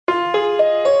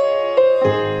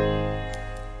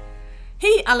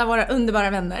alla våra underbara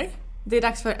vänner. Det är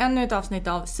dags för ännu ett avsnitt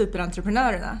av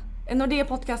Superentreprenörerna. En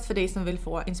Nordea-podcast för dig som vill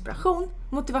få inspiration,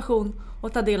 motivation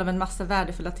och ta del av en massa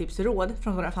värdefulla tips och råd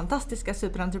från våra fantastiska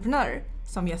superentreprenörer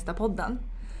som gästar podden.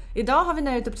 Idag har vi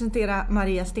nöjet att presentera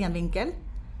Maria Stenvinkel.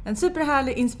 En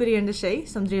superhärlig, inspirerande tjej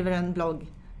som driver en blogg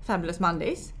Fabulous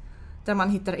Mondays. Där man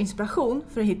hittar inspiration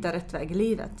för att hitta rätt väg i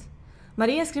livet.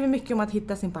 Maria skriver mycket om att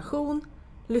hitta sin passion,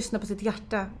 lyssna på sitt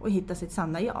hjärta och hitta sitt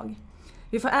sanna jag.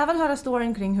 Vi får även höra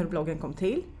storyn kring hur bloggen kom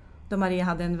till. Då Maria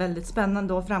hade en väldigt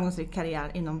spännande och framgångsrik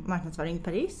karriär inom marknadsföring i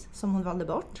Paris som hon valde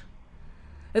bort.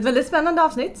 Ett väldigt spännande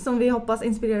avsnitt som vi hoppas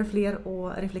inspirerar fler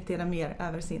och reflektera mer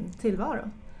över sin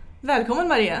tillvaro. Välkommen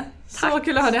Maria! Tack. Så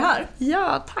kul att ha dig här!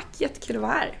 Ja, tack! Jättekul att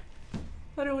vara här.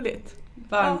 Vad roligt!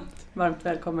 Varmt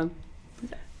välkommen.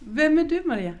 Vem är du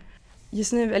Maria?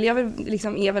 Just nu, eller jag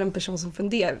är väl en person som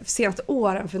senaste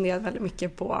åren funderat väldigt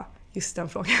mycket på just den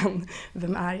frågan.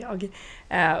 Vem är jag?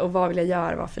 Och vad vill jag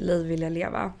göra? Vad för liv vill jag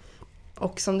leva?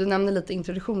 Och som du nämnde lite i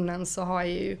introduktionen så har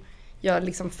jag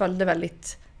liksom följde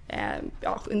väldigt,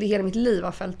 under hela mitt liv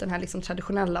har följt den här liksom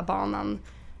traditionella banan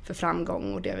för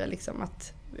framgång. Och det är liksom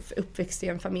att uppväxt i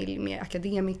en familj med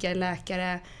akademiker,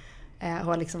 läkare,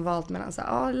 har liksom valt mellan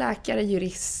läkare,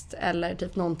 jurist eller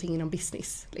typ någonting inom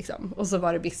business. Liksom. Och så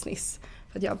var det business.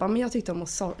 För att jag tyckte om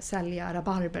att sälja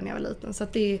rabarber när jag var liten. Så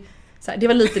att det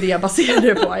var lite det jag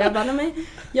baserade det på.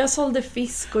 Jag sålde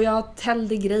fisk och jag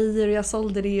tällde grejer och jag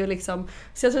sålde det. Och liksom.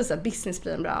 Så jag tror att business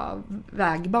blir en bra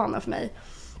vägbana för mig.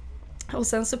 Och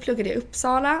sen så pluggade jag i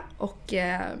Uppsala och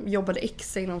jobbade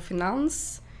extra inom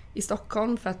finans i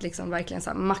Stockholm för att liksom verkligen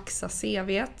maxa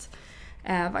CV:t.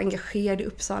 Var engagerad i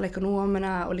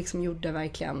Uppsala-ekonomerna och liksom gjorde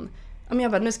verkligen...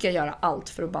 nu ska jag göra allt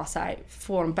för att bara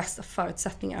få de bästa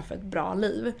förutsättningarna för ett bra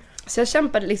liv. Så jag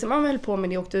kämpade liksom, jag höll på med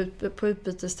det, åkte ut på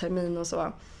utbytestermin och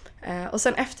så. Och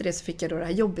sen efter det så fick jag då det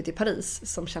här jobbet i Paris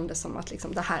som kändes som att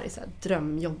liksom, det här är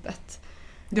drömjobbet.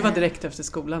 Det var direkt efter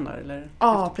skolan där, eller?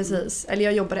 Ja, precis. Eller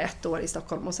jag jobbade 1 år i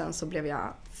Stockholm och sen så blev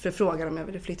jag förfrågad om jag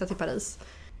ville flytta till Paris.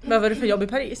 Vad var det för jobb i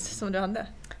Paris som du hade?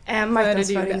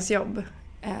 Marknadsföringsjobb.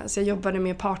 Så jag jobbade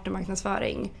med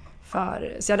partnermarknadsföring.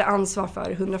 Så jag hade ansvar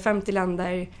för 150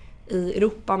 länder i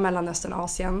Europa, Mellanöstern,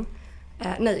 Asien.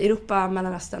 Europa,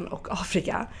 Mellanöstern och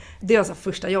Afrika. Det var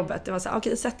första jobbet. Det var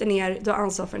okej, sätt dig ner, du har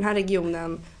ansvar för den här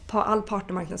regionen, på all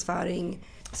partnermarknadsföring.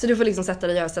 Så du får liksom sätta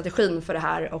dig och göra strategin för det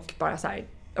här och bara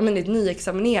det är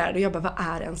nyexaminerad och jag bara, vad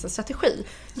är ens en strategi?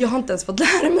 Jag har inte ens fått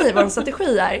lära mig vad en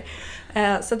strategi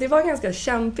är. Så det var ganska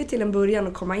kämpigt till en början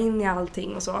att komma in i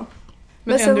allting och så.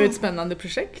 Men ändå ett spännande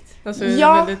projekt.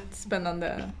 Väldigt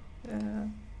spännande.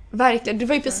 Verkligen. Det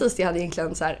var ju precis det jag hade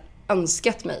egentligen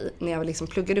önskat mig när jag liksom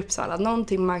pluggade Uppsala.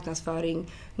 Någonting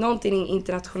marknadsföring, någonting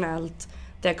internationellt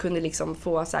där jag kunde liksom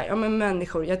få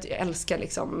människor. Jag älskar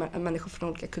liksom människor från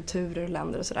olika kulturer och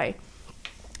länder och sådär.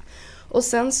 Och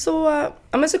sen så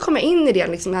kom jag in i det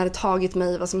liksom. Jag hade tagit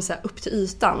mig upp till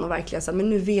ytan och verkligen men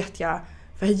nu vet jag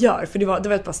vad jag gör. För det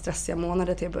var ett par stressiga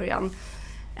månader till början.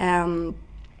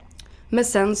 Men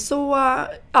sen så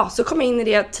kom jag in i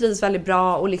det, trivs väldigt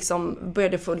bra och liksom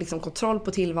började få kontroll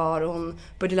på tillvaron.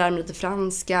 Började lära mig lite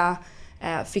franska.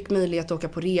 Fick möjlighet att åka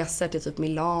på resor till typ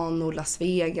Milano, Las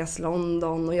Vegas,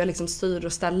 London. Och jag liksom styrde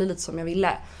och ställde lite som jag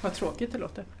ville. Vad tråkigt det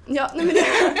låter. Ja, men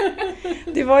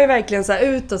det var ju verkligen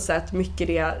utåt sett mycket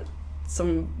det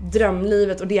som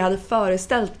drömlivet. Och det jag hade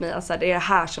föreställt mig. Det är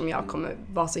här som jag kommer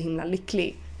vara så himla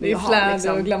lycklig. Det är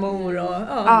fläder och glamour och...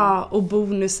 Ja, och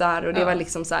bonusar och det var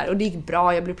liksom och det gick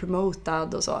bra, jag blev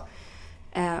promotad och så.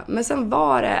 Men sen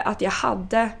var det att jag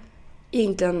hade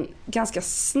egentligen ganska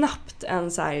snabbt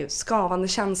en skavande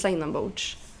känsla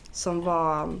inombords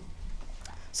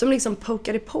som liksom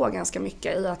pokade på ganska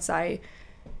mycket i att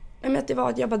att det var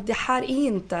att jag bara, det här är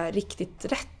inte riktigt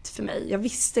rätt för mig. Jag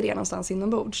visste det någonstans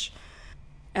inombords.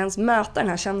 Ens möta den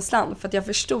här känslan för att jag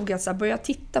förstod att börja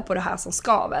titta på det här som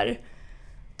skaver.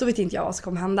 Då vet inte jag vad som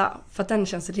kommer hända. För att den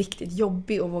känns riktigt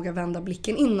jobbig att våga vända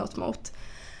blicken inåt mot.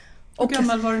 Hur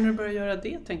gammal var du när du började göra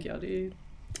det, tänker jag? Det är ju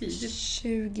tidigt.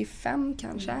 25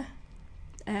 kanske.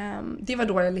 Det var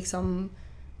då jag liksom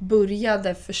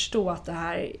började förstå att det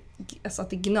här, att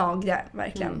det gnagde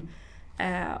verkligen.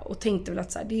 Och tänkte väl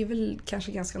att det är väl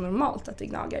kanske ganska normalt att det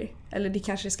gnager. Eller det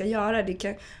kanske det ska göra.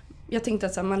 Jag tänkte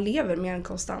att man lever med en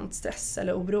konstant stress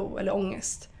eller oro eller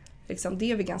ångest. Liksom,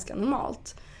 det är väl ganska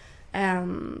normalt.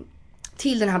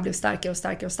 Till den här blev starkare och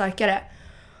starkare och starkare.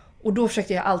 Och då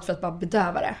försökte jag allt för att bara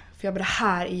bedöva det. För jag bara, det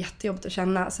här är jättejobbigt att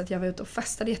känna. Så att jag var ute och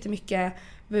festade jättemycket.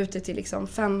 Var ute till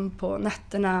 5 på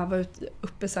nätterna. Var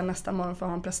uppe sen nästa morgon för att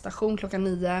ha en presentation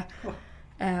 9:00.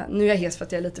 Nu är jag hes för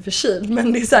att jag är lite förkyld.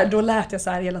 Men det är då lät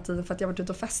jag hela tiden för att jag varit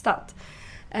ute och festat.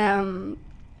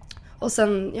 Och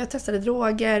sen jag testade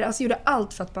droger, alltså gjorde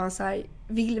allt för att bara så här,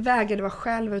 vägrade vara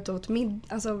själv ute och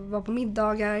var på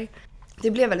middagar.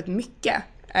 Det blev väldigt mycket.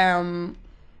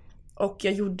 Och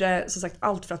jag gjorde som sagt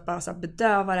allt för att bara så här,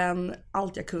 bedöva den,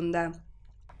 allt jag kunde.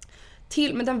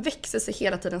 Men den växte sig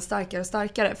hela tiden starkare och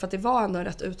starkare, för att det var ändå en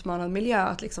rätt utmanande miljö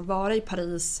att liksom vara i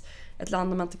Paris, ett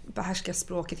land där man inte behärskar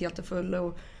språket helt och fullt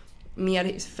och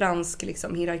mer fransk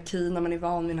liksom, hierarki när man är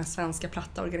van vid den här svenska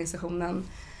platta organisationen.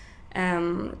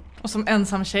 Och som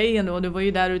ensam tjej ändå, du var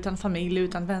ju där utan familj,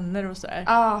 utan vänner och sådär.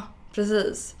 Ja,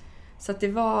 precis. Så att det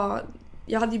var,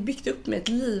 jag hade ju byggt upp med ett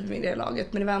liv med det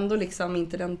laget, men det var ändå liksom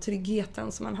inte den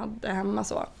tryggheten som man hade hemma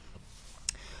så.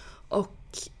 Och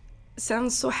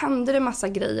sen så hände det massa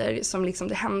grejer som liksom,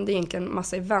 det hände egentligen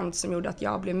massa event som gjorde att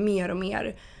jag blev mer och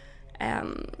mer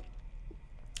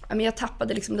jag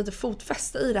tappade liksom lite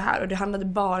fotfäste i det här, och det handlade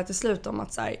bara till slut om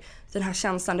att så här, den här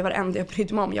känslan, det var det enda jag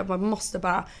brydde mig om. Jag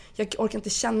orkar inte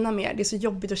känna mer, det är så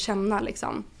jobbigt att känna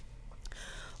liksom.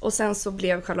 Och sen så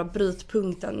blev själva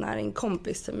brytpunkten när en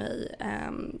kompis till mig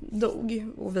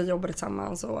dog, och vi jobbade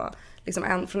tillsammans, och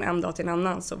liksom från en dag till en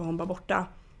annan så var hon bara borta.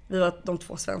 Vi var de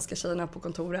 2 svenska tjejerna på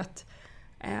kontoret.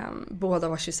 Båda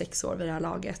var 26 år vid det här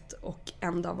laget, och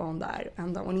en dag var hon där,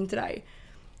 en dag var hon inte där.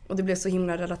 Och det blev så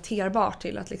himla relaterbart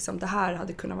till att liksom, det här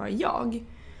hade kunnat vara jag.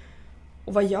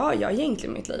 Och vad gör jag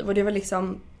egentligen i mitt liv? Och det var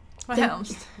liksom... Vad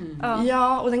hemskt.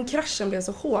 Ja, och den kraschen blev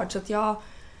så hård så att jag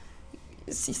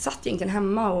satt egentligen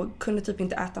hemma och kunde typ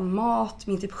inte äta mat.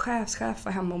 Min typ chefschef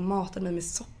var hemma och matade mig med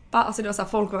soppa. Alltså det var så här,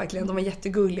 folk var verkligen, de var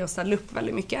jättegulliga och ställde upp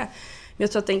väldigt mycket. Men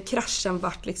jag tror att den kraschen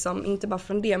vart liksom, inte bara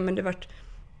från det, men det vart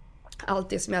allt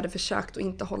det som jag hade försökt att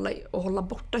inte hålla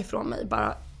borta ifrån mig,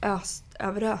 bara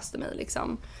överöste mig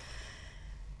liksom.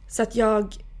 Så att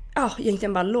jag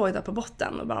egentligen bara låg där på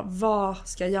botten och bara, vad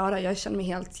ska jag göra? Jag kände mig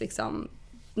helt liksom,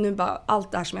 nu bara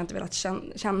allt det här som jag inte velat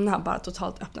känna bara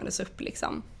totalt öppnades upp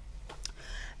liksom.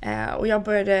 Och jag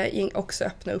började också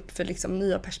öppna upp för liksom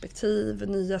nya perspektiv,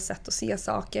 nya sätt att se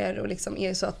saker, och liksom är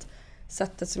det så att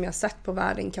sättet som jag sett på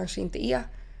världen kanske inte är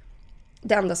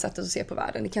det enda sättet att se på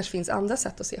världen. Det kanske finns andra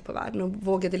sätt att se på världen, och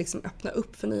vågade liksom öppna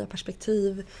upp för nya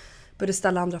perspektiv, började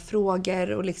ställa andra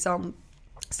frågor och liksom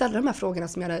ställa de här frågorna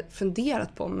som jag hade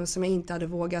funderat på men som jag inte hade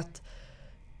vågat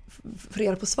få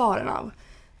reda på svaren av.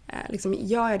 Liksom,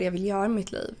 gör jag det jag vill göra med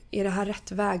mitt liv? Är det här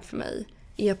rätt väg för mig?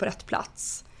 Är jag på rätt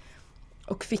plats?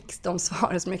 Och fick de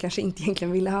svaren som jag kanske inte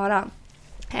egentligen ville höra.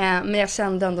 Men jag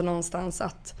kände ändå någonstans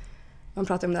att man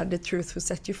pratar om det här, the truth will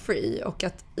set you free, och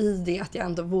att i det att jag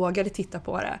ändå vågade titta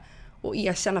på det och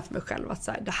erkänna för mig själv att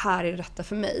så här, det här är det rätta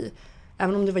för mig.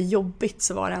 Även om det var jobbigt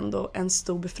så var det ändå en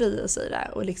stor befrielse i det,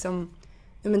 och liksom,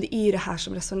 men det är det här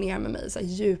som resonerar med mig så här,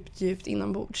 djupt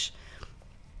inombords.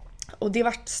 Och det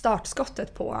var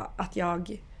startskottet på att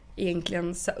jag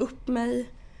egentligen sa upp mig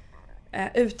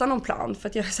utan någon plan, för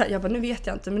att jag bara, nu vet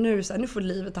jag inte, men nu är det så här, nu får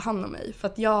livet ta hand om mig, för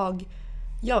att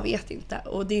jag vet inte,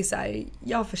 och det är så här,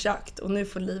 jag har försökt och nu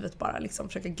får livet bara liksom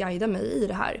försöka guida mig i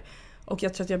det här. Och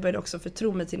jag tror att jag började också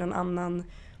förtro mig till någon annan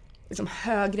liksom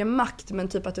högre makt, men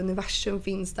typ att universum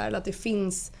finns där, eller att det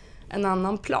finns en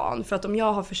annan plan. För att om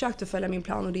jag har försökt att följa min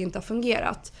plan och det inte har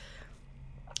fungerat,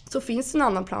 så finns det en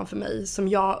annan plan för mig som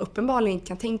jag uppenbarligen inte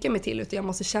kan tänka mig till, utan jag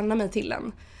måste känna mig till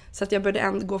den. Så att jag började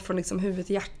ändå gå från liksom huvud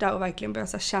till hjärta och verkligen börja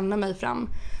så här, känna mig fram.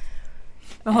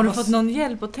 Men har du fått någon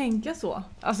hjälp att tänka så?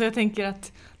 Alltså jag tänker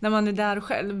att när man är där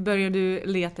själv, börjar du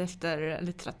leta efter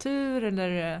litteratur,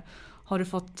 eller har du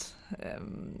fått,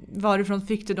 varifrån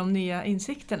fick du de nya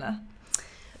insikterna?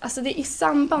 Alltså i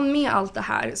samband med allt det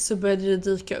här så började det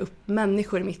dyka upp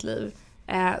människor i mitt liv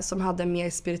som hade mer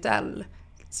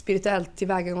spirituellt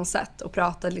tillvägagångssätt och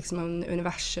pratade liksom om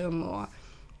universum och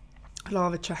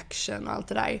law of attraction och allt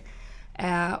det där.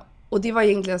 Och det var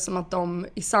egentligen som att de,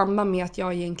 i samband med att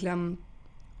jag egentligen,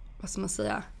 vad ska man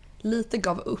säga, lite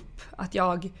gav upp, att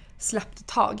jag släppte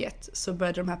taget, så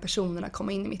började de här personerna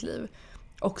komma in i mitt liv.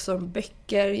 Också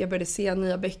böcker, jag började se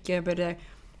nya böcker, jag började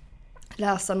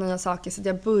läsa nya saker, så att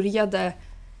jag började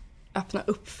öppna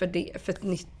upp för ett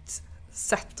nytt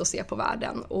sätt att se på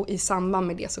världen. Och i samband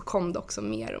med det så kom det också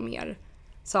mer och mer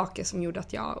saker som gjorde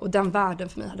att och den världen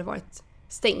för mig hade varit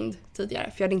stängd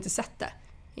tidigare, för jag hade inte sett det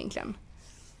egentligen.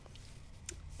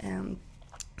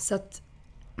 Så att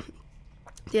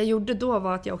det jag gjorde då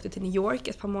var att jag åkte till New York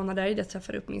ett par månader, där jag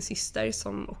träffade upp min syster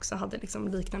som också hade liksom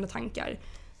liknande tankar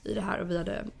i det här, och vi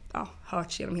hade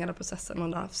hört genom hela processen, och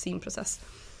hon hade haft sin process.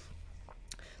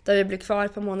 Där vi blev kvar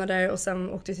ett par månader, och sen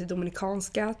åkte vi till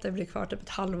Dominikanska, där vi blev kvar typ ett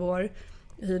halvår.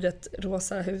 Vi hyrde ett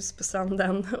rosa hus på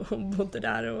stranden och bodde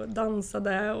där och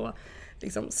dansade och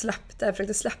liksom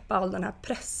försökte släppa all den här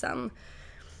pressen.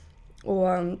 Och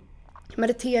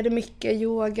mediterade mycket,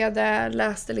 yogade,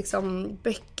 läste liksom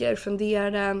böcker,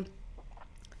 funderade.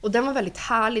 Och den var väldigt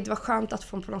härlig. Det var skönt att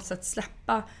få på något sätt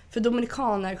släppa. För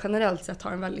dominikaner generellt sett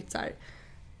har en väldigt så här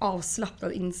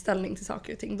avslappnad inställning till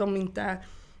saker och ting. De är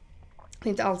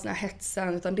inte alls den här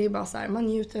hetsen, utan det är bara så här, man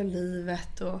njuter av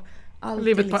livet och allt.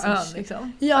 Livet liksom på ön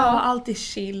liksom. Ja, allt är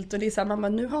chillt och det är så här, man bara,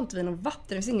 nu har inte vi någon vatten,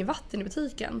 det finns ingen vatten i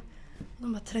butiken.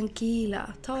 De bara,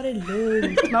 tranquila, ta det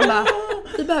lugnt. Man bara,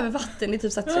 vi behöver vatten, det är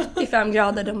typ så här 35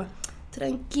 grader. De bara,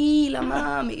 tranquila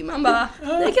mami. Man bara,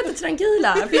 jag kan inte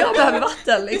tranquila för jag behöver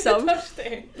vatten liksom.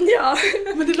 Ja.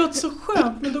 Men det låter så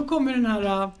skönt, men då kommer den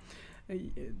här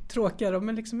tråkiga då,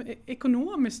 men liksom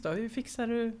ekonomiskt då, hur fixar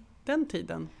du den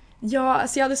tiden? Ja,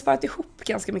 alltså jag hade sparat ihop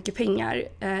ganska mycket pengar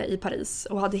i Paris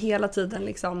och hade hela tiden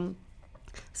liksom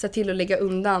sett till att lägga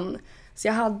undan. Så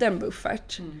jag hade en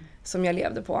buffert som jag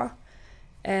levde på.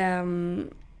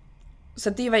 Så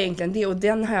det var egentligen det, och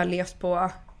den har jag levt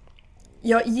på.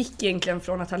 Jag gick egentligen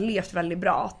från att ha levt väldigt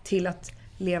bra till att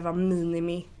leva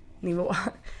miniminivå.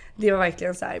 Det var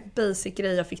verkligen så här basic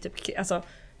grej. Jag fick typ, alltså,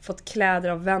 fått kläder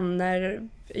av vänner.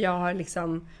 Jag har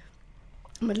liksom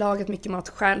lagat mycket mat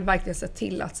själv, verkligen sett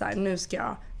till att så här,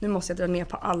 nu måste jag dra ner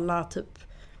på alla, typ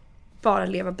bara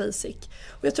leva basic.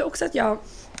 Och jag tror också att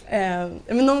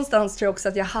men någonstans tror jag också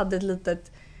att jag hade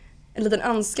en liten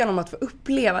önskan om att få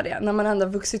uppleva det när man ändå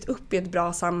vuxit upp i ett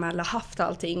bra samhälle, haft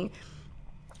allting.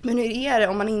 Men hur är det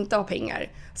om man inte har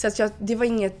pengar? Så att det var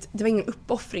ingen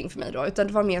uppoffring för mig då, utan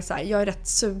det var mer så här, jag är rätt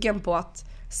sugen på att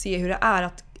se hur det är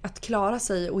att klara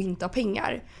sig och inte ha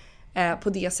pengar på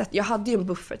det sättet. Jag hade ju en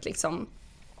buffert liksom,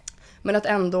 men att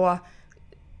ändå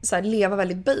så här, leva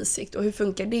väldigt basic, och hur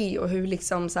funkar det och hur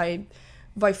liksom så här,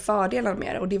 vad är fördelarna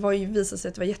med det? Och det var ju visat sig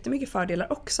att det var jättemycket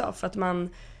fördelar också, för att man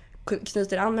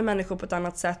knyter an med människor på ett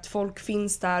annat sätt. Folk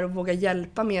finns där och vågar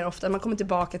hjälpa mer ofta. Man kommer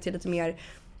tillbaka till lite mer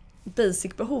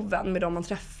basic behoven med de man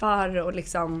träffar och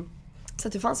liksom, så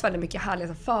att det fanns väldigt mycket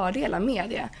härliga fördelar med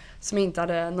det som jag inte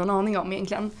hade någon aning om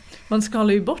egentligen. Man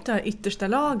skalar ju bort det här yttersta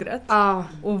lagret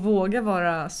och vågar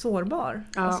vara sårbar.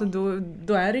 Alltså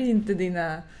då är det ju inte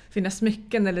dina fina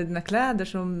smycken eller dina kläder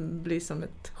som blir som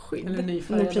ett skydd. Eller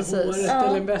nyfärgade håret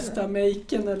eller bästa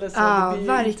maken eller så. Det blir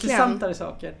verkligen intressantare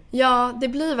saker. Ja, det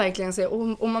blir verkligen så.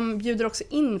 Och man bjuder också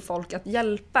in folk att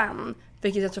hjälpa en,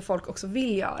 vilket jag tror folk också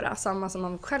vill göra, samma som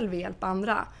man själv vill hjälpa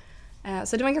andra.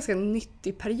 Så det var en ganska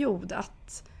nyttig period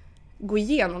att gå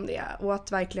igenom det och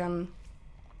att verkligen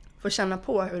få känna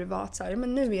på hur det var att så här,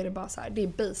 men nu är det bara så här, det är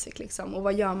basic liksom, och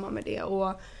vad gör man med det?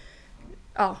 Och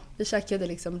ja, vi käkade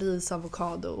liksom ris,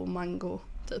 avokado och mango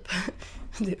typ.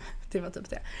 Det var typ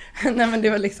det. Nej, men det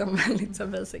var liksom väldigt så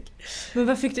basic. Men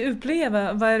vad fick du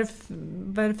uppleva? Vad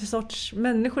är det för sorts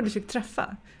människor du fick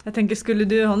träffa? Jag tänker, skulle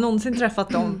du ha någonsin träffat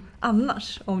dem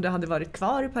annars? Om du hade varit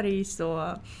kvar i Paris och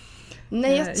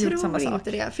nej, jag gjort samma tror sak?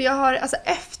 inte det. För jag har, alltså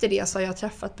efter det så har jag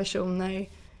träffat personer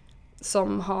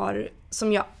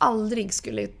som jag aldrig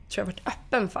skulle, tror jag, varit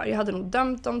öppen för. Jag hade nog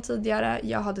dömt dem tidigare.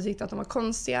 Jag hade tyckt att de var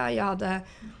konstiga. Jag hade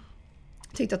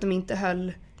tyckt att de inte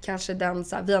höll kanske den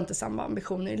så här, vi har inte samma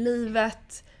ambitioner i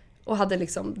livet. Och hade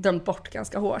liksom dömt bort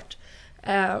ganska hårt.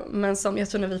 Men som jag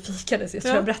tror när vi fikades, jag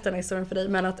tror jag berättade den historien för dig,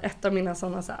 men att ett av mina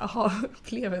sådana så här,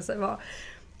 aha-upplevelser var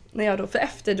när jag då, för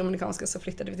efter Dominikanska så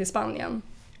flyttade vi till Spanien.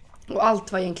 Och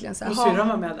allt var egentligen så här. Och syrran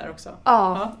var med där också?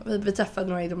 Ja. Vi träffade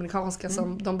några i Dominikanska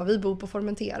som de bara, vi bor på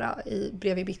Formentera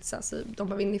bredvid Ibiza, så de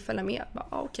bara, vill ni följa med?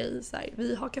 Okej, så här,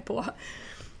 vi hakar på.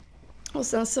 Och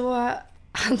sen så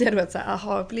hade jag då ett så här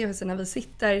aha-upplevelse när vi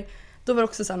sitter. Då var det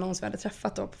också så här, någon som jag hade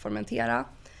träffat då på Formentera.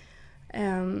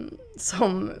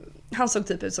 Han såg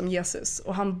typ ut som Jesus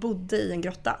och han bodde i en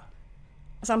grotta.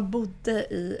 Alltså han bodde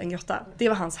i en grotta. Det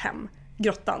var hans hem,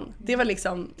 grottan. Det var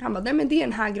liksom, han bara, nej men det är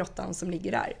den här grottan som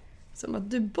ligger där. Som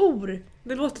att du bor.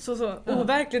 Det låter så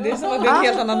overkligt, det är som att det är en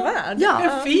helt annan värld. Ja.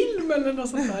 En film eller något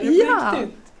sånt där. Ja,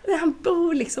 riktigt. Han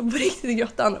bor liksom på riktigt i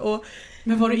grottan. Och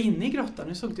men var du inne i grottan?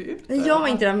 Hur såg det ut där? Jag var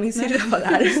inte där, min syrra var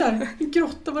där. Så här, en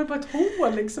grotta, var det bara ett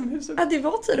hål liksom? Hur såg... Ja, det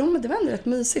var tydligen, det var ändå rätt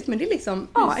mysigt, men det är liksom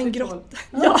en grotta.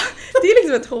 Hål. Ja, det är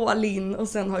liksom ett hål in och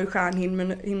sen har ju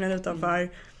stjärnhimlen utanför.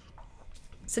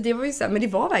 Så det var ju så här, men det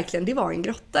var verkligen, det var en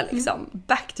grotta liksom.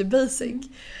 Back to basic.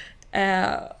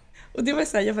 Och det var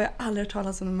så här, jag var aldrig hört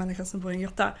talas om en människa som bor i en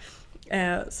grotta.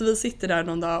 Så vi sitter där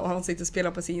någon dag och han sitter och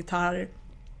spelar på sin gitarr.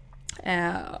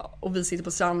 Och vi sitter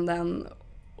på stranden.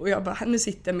 Och jag bara, nu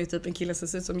sitter jag med typ en kille som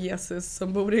ser ut som Jesus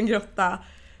som bor i en grotta.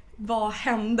 Vad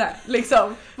hände?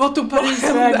 Liksom. Vad tog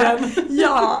Paris-vägen?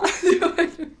 Ja.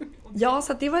 Ja,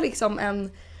 så att det var liksom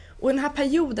och den här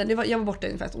perioden, jag var borta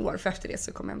ungefär ett år, för efter det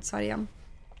så kom jag hem till Sverige.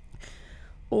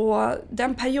 Och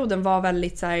den perioden var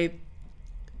väldigt så här,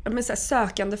 men så här,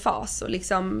 sökande fas och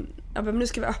liksom, men nu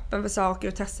ska vi vara öppen för saker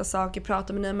och testa saker,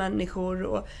 prata med nya människor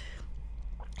och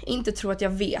inte tro att jag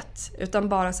vet, utan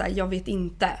bara så här, jag vet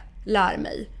inte, lär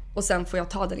mig och sen får jag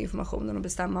ta den informationen och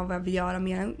bestämma vad jag vill göra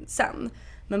med den sen.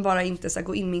 Men bara inte så här,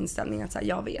 gå in med inställningen att så här,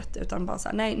 jag vet, utan bara så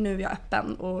här, nej, nu är jag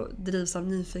öppen och drivs av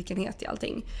nyfikenhet i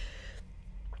allting.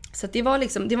 Så att det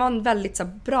var en väldigt så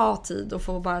här, bra tid att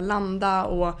få bara landa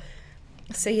och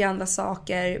se andra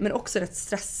saker, men också rätt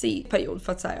stressig period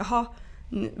för att säga, jaha,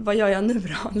 vad gör jag nu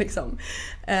då liksom.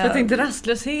 Så jag tänkte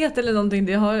rastlöshet eller någonting,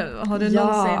 det har du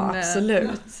någonsin...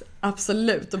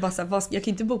 Absolut. Och bara så här, jag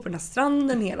kan inte bo på den här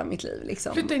stranden hela mitt liv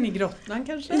liksom. Flytta in i grottan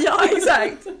kanske? Ja,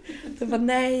 exakt. Så bara,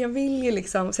 nej, jag vill ju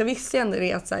liksom. Så jag visste ändå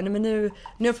det att så här, nej, men nu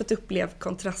har jag fått uppleva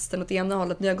kontrasten åt ena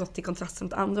hållet, nu har jag gått till kontrasten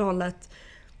åt andra hållet.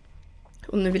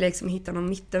 Och nu vill jag liksom hitta någon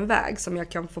mittenväg som jag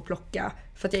kan få plocka.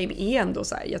 För att jag är ändå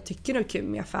så här, jag tycker det är kul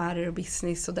med affärer och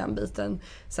business och den biten.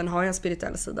 Sen har jag en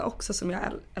spirituell sida också som jag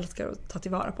älskar att ta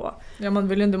tillvara på. Ja, man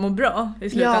vill ju ändå må bra i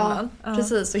slutändan. Ja,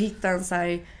 precis. Och hitta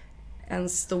en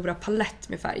stora palett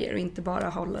med färger och inte bara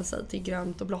hålla sig till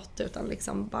grönt och blått utan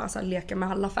liksom bara så här leka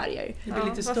med alla färger. Det blir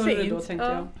lite större fint. Då tänkte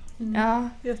jag. Ja.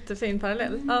 Jättefin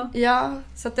parallell. Ja,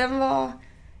 så att det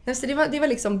var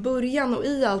liksom början och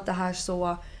i allt det här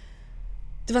så...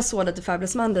 Det var så lite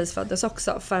Fabulous Mondays föddes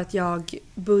också, för att jag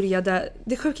började...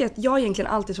 Det sjuka är att jag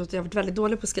egentligen alltid trott att jag varit väldigt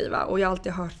dålig på att skriva och jag har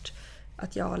alltid hört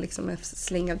att jag liksom är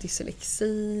släng av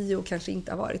dyslexi och kanske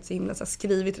inte har varit så himla så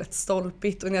skrivit rätt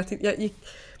stolpigt. Och när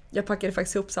jag packade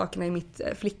faktiskt ihop sakerna i mitt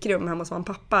flickrum hemma hos min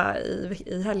pappa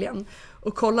i helgen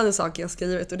och kollade saker jag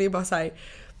skrivit och det är bara så här,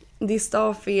 det är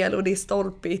stavfel och det är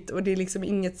stolpigt och det är liksom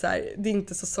inget så här, det är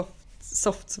inte så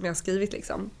soft som jag har skrivit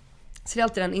liksom. Så det är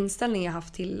alltid den inställningen jag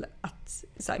haft till att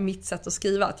så här, mitt sätt att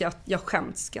skriva, att jag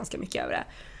skämts ganska mycket över det.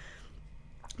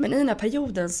 Men i den här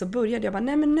perioden så började jag bara,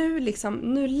 nej men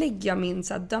nu lägger jag min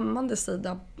så här dömande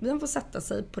sida, den får sätta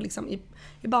sig på liksom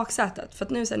i baksätet. För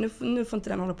att nu får inte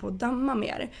den hålla på att döma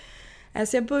mer.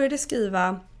 Så jag började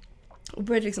skriva och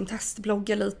började liksom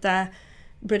testblogga lite.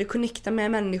 Började connecta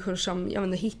med människor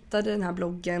som hittade den här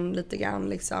bloggen lite grann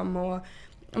liksom. Och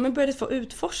jag började få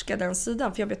utforska den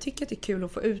sidan, för jag tycker att det är kul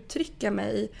att få uttrycka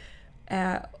mig.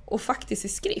 Och faktiskt i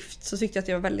skrift så tyckte jag att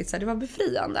det var väldigt så här, det var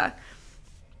befriande.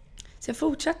 Så jag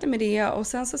fortsatte med det och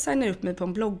sen så signade jag upp mig på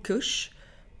en bloggkurs.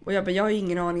 Och jag har ju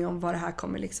ingen aning om vad det här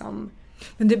kommer liksom...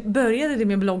 Men började det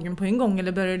med bloggen på en gång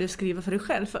eller började du skriva för dig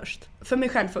själv först? För mig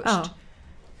själv först.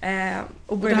 Ja.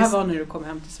 Och det här var när du kom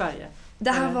hem till Sverige?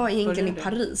 Det här var egentligen i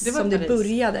Paris som det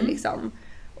började liksom.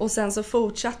 Och sen så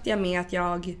fortsatte jag med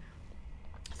att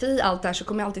för i allt det här så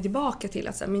kom jag alltid tillbaka till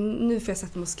att så här, men nu får jag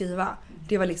sätta mig och skriva.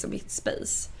 Det var liksom mitt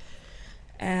space.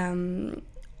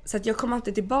 Så att jag kom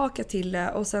alltid tillbaka till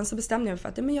det och sen så bestämde jag mig för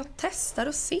att men jag testar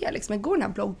och ser liksom, jag går den här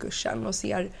bloggkursen och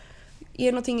ser, är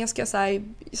det någonting jag ska säga,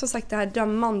 som sagt det här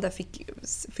dömande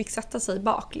fick sätta sig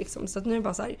bak liksom. Så att nu är det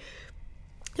bara så här,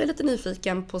 jag är lite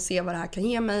nyfiken på att se vad det här kan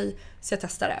ge mig, så jag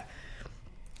testar det.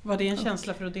 Var det en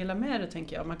känsla för att dela med det,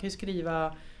 tänker jag? Man kan ju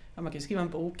skriva en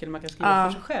bok eller man kan skriva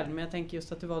för sig själv, men jag tänker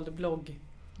just att du valde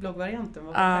bloggvarianten.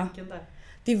 Vad var tanken där?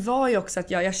 Det var ju också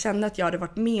att jag kände att jag hade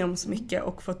varit med om så mycket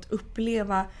och fått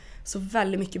uppleva så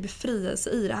väldigt mycket befrielse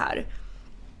i det här.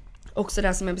 Också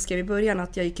det som jag beskrev i början,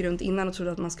 att jag gick runt innan och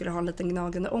trodde att man skulle ha en liten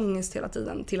gnagande ångest hela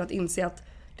tiden, till att inse att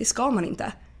det ska man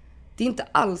inte. Det är inte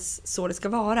alls så det ska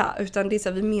vara, utan det är så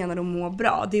att vi menar att må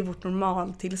bra. Det är vårt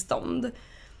normaltillstånd.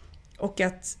 Och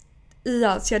att så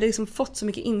jag hade liksom fått så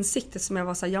mycket insikter som jag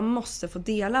var så här, jag måste få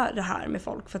dela det här med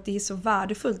folk för att det är så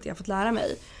värdefullt det jag fått lära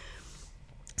mig.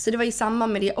 Så det var i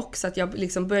samband med det också att jag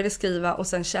liksom började skriva och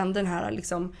sen kände den här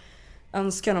liksom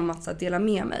önskan om att så här, dela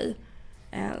med mig.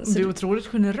 Så det är otroligt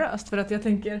generöst, för att jag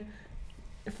tänker,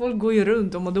 folk går ju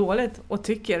runt och mår dåligt och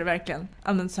tycker verkligen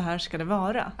att så här ska det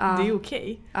vara. Det är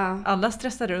okej. Alla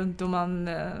stressar runt och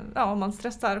man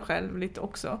stressar själv lite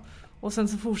också. Och sen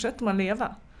så fortsätter man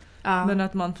leva. Men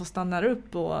att man får stanna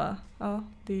upp och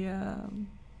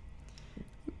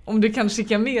om du kan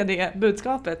skicka med det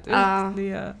budskapet ut,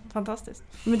 det är fantastiskt.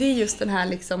 Men det är just den här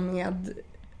liksom med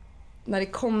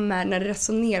när det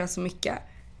resonerar så mycket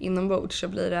inombords, så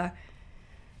blir det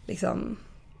liksom,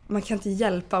 man kan inte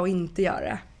hjälpa och inte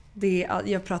göra det.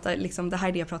 Jag pratar liksom, det här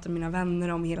är det jag pratar med mina vänner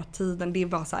om hela tiden. Det är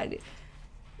bara så här,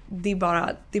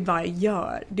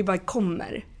 det bara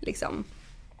kommer liksom.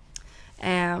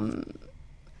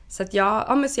 Så att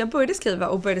jag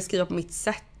började skriva på mitt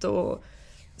sätt, och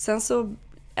sen så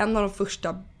en av de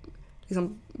första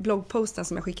liksom, bloggposten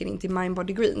som jag skickade in till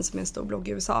Mindbody Green, som är en stor blogg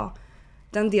i USA,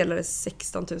 den delades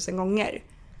 16 000 gånger.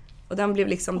 Och den blev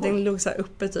liksom, den låg så här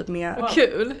uppe typ med...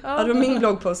 Kul! Ja, det var min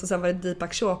bloggpost och sen var det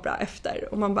Deepak Chopra efter.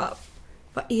 Och man bara,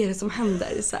 vad är det som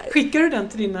händer? Så här. Skickar du den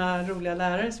till dina roliga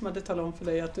lärare som hade talat om för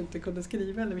dig att du inte kunde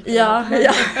skriva? Eller Ja.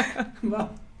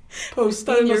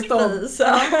 Postar in your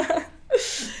face.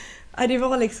 Ja, det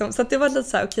var liksom, så att det var lite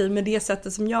så här, okej, med det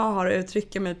sättet som jag har att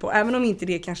uttrycka mig på, även om inte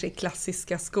det kanske är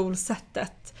klassiska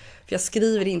skolsättet, för jag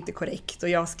skriver inte korrekt och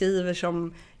jag skriver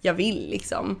som jag vill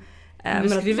liksom. Du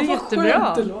skriver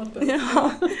jättebra.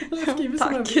 Ja,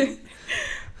 tack.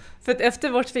 För att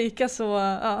efter vårt fika så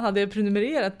hade jag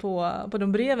prenumererat på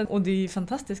de breven och det är ju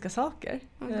fantastiska saker.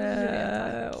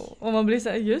 Och man blir så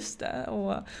här, just det.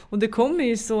 Och det kommer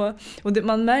ju så, och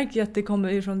man märker ju att det kommer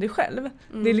ifrån dig själv.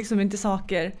 Det är liksom inte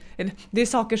saker, eller det är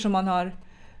saker som man har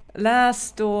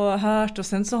läst och hört och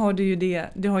sen så har du ju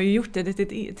du har ju gjort det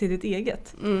till ditt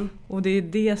eget. Och det är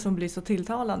det som blir så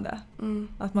tilltalande.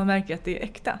 Att man märker att det är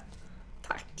äkta.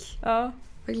 Tack. Ja.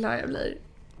 Vad glad jag blir.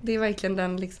 Det är verkligen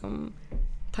den liksom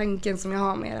tanken som jag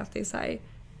har med att det är så här,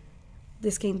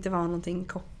 det ska inte vara någonting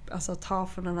alltså ta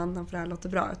från någon annan för det här låter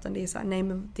bra, utan det är så här, nej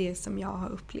men det som jag har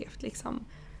upplevt liksom,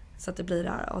 så att det blir det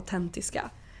här autentiska.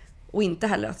 Och inte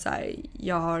heller att så här,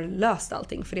 jag har löst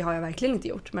allting, för det har jag verkligen inte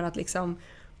gjort, men att liksom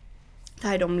det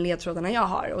här är de ledtrådarna jag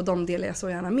har och de delar jag så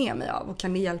gärna med mig av, och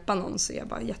kan det hjälpa någon så är jag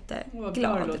bara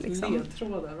jätteglad liksom.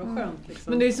 Ledtrådar, vad skönt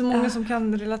liksom. Men det är så många som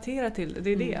kan relatera till det,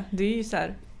 det är det. Det är ju så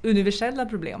här universella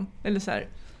problem, eller så här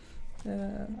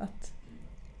att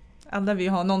alla vi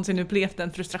har någonsin upplevt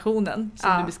den frustrationen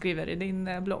som du beskriver i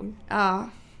din blogg. Ja.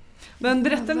 Men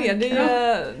berätta mer,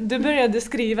 du började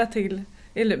skriva till,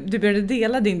 eller du började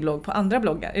dela din blogg på andra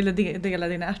bloggar, eller dela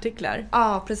dina artiklar.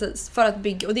 Ja, precis. För att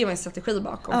bygga, och det var en strategi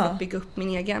bakom, för att bygga upp min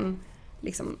egen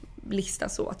liksom, lista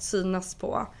så att synas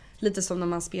på, lite som när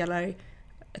man spelar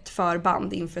ett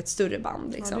förband inför ett större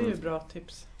band. Liksom. Ja, det är ju bra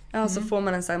tips. Ja, så får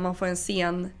man får en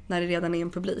scen när det redan är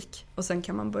en publik och sen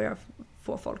kan man börja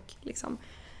få folk liksom.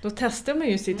 Då testar man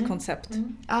ju sitt koncept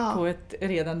på ett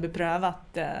redan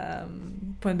beprövat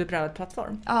på en beprövad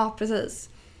plattform. Ja, precis.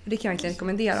 Det kan jag verkligen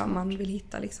rekommendera om man vill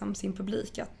hitta liksom sin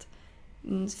publik, att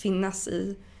finnas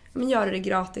i, men göra det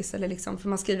gratis eller liksom, för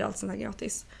man skriver allt sånt här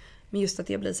gratis. Men just att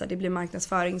det blir så här, det blir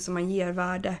marknadsföring som man ger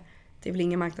värde. Det blir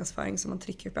ingen marknadsföring som man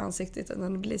trycker upp i ansiktet,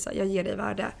 utan det blir så här, jag ger dig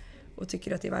värde och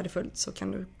tycker att det är värdefullt så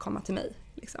kan du komma till mig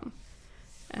liksom.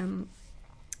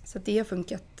 Så att det har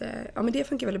funkat, men det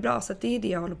funkar väldigt bra, så att det är det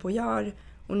jag håller på att göra.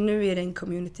 Och nu är det en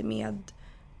community med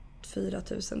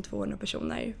 4200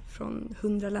 personer från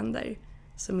 100 länder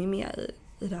som är med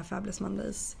i det här Fabulous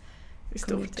Mondays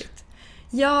communityt.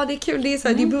 Ja, det är kul. Det är så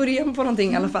här, det är början på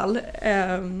någonting i alla fall.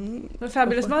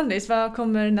 Fabulous Mondays, var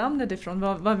kommer namnet ifrån?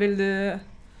 Vad vill du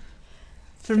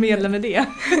förmedla med det?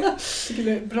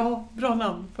 Bra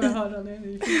namn, får jag höra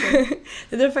nu.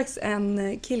 Det var faktiskt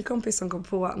en killkompis som kom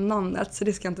på namnet, så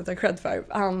det ska jag inte ta cred för.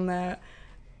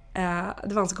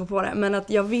 Det var han som kom på det. Men att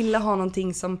jag ville ha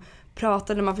någonting som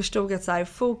pratade, man förstod att så här,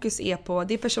 fokus är på,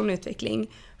 det är personlig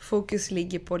utveckling. Fokus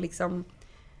ligger på liksom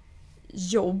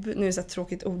jobb, nu är det så ett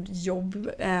tråkigt ord, jobb,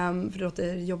 för det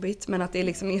låter jobbigt, men att det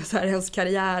liksom är så här ens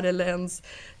karriär eller ens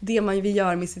det man vill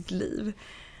göra med sitt liv.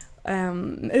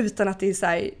 Utan att det är så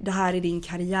här, det här är din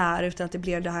karriär, utan att det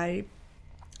blir det här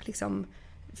liksom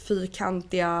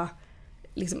fyrkantiga,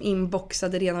 liksom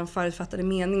inboxade redan förutfattade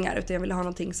meningar, utan jag ville ha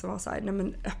någonting som var så här, nej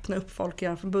men öppna upp folk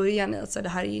redan från början. Alltså det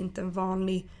här är inte en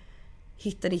vanlig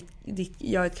hitta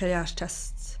gör ett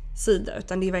karriärstest-sida,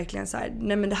 utan det är verkligen så här,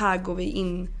 nej men det här går vi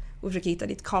in och försöker hitta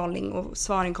ditt calling och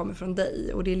svaren kommer från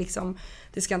dig, och det är liksom,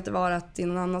 det ska inte vara att det är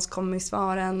någon annans kommer i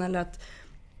svaren, eller att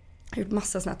jag har gjort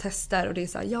massa såna här tester och det är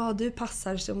så här, ja du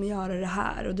passar som att göra det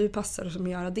här och du passar som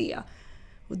att göra det.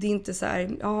 Och det är inte så här,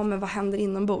 ja men vad händer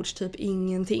inombords? Typ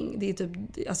ingenting. Det är typ,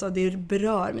 alltså det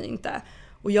berör mig inte.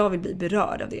 Och jag vill bli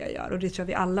berörd av det jag gör. Och det tror jag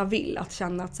vi alla vill. Att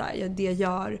känna att så här, det jag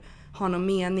gör har någon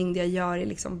mening. Det jag gör är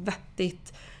liksom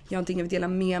vettigt. Jag har någonting jag vill dela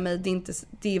med mig.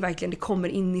 Det är verkligen, det kommer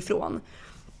inifrån.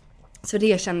 Så det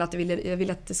jag kände att jag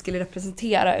ville att det skulle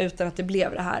representera, utan att det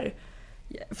blev det här.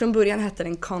 Från början hette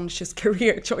den Conscious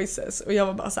Career Choices, och jag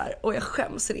var bara så här, och jag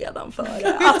skäms redan för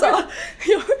det. Alltså,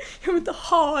 jag vill inte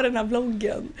ha den här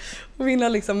bloggen. Och mina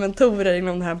liksom mentorer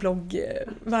inom den här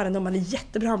bloggvärlden, de är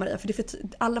jättebra med det, för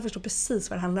alla förstår precis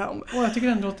vad det handlar om. Och jag tycker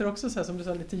den låter också så här, som du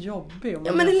sa, lite jobbig.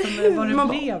 Ja, men eller hur? Vad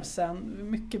det blev sen,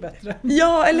 mycket bättre.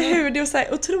 Ja, eller hur? Det var så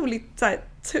här otroligt så här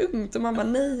tungt, och man bara,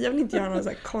 nej, jag vill inte göra någon så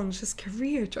här Conscious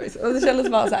Career Choices. Och det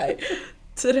kändes bara så här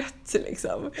trött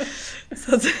liksom.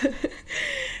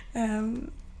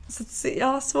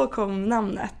 Så kom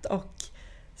namnet. Och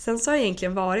sen så har jag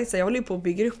egentligen varit så jag håller på att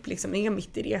bygga upp liksom, jag är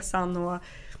mitt i resan, och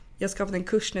jag har skapat en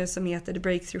kurs nu som heter The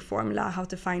Breakthrough Formula, How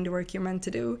to find the work you're meant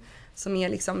to do, som är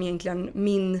liksom egentligen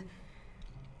min,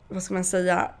 vad ska man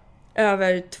säga,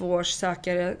 över 2 års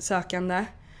sökande,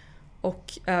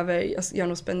 Och jag har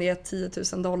nog spenderat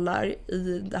 $10,000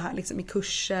 i det här liksom, i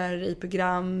kurser, i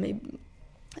program,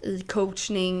 i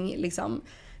coachning liksom.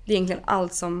 Det är egentligen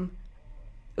allt som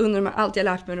allt jag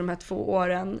lärt mig de här 2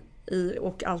 åren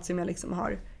och allt som jag liksom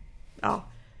har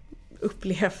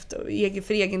upplevt och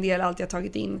för egen del, allt jag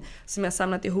tagit in som jag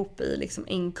samlat ihop i liksom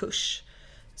en kurs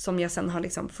som jag sen har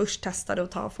liksom först testade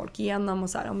att ta folk igenom och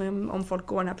så här, om folk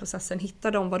går den här processen,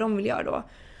 hittar de vad de vill göra då.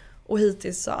 Och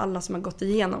hittills så alla som har gått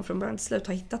igenom från början till slut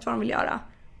har hittat vad de vill göra.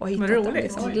 Och hittat den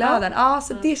liksom glöden. Ja,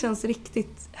 så det känns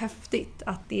riktigt häftigt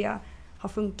att det har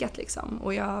funkat liksom.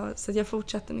 Och så jag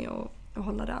fortsätter med att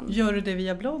hålla den. Gör du det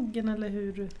via bloggen eller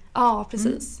hur? Ja,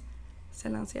 precis. Så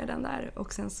jag lanserar den där.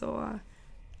 Och sen så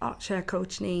kör jag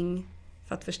coachning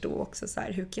för att förstå också så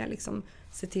här, hur kan jag liksom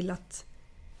se till att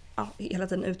hela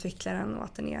tiden utveckla den och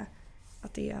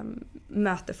att det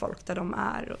möter folk där de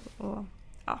är och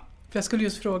För jag skulle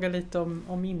just fråga lite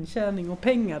om intjäning och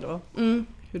pengar då.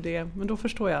 Hur det, men då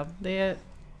förstår jag. Det är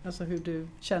alltså hur du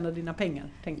tjänar dina pengar,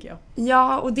 tänker jag.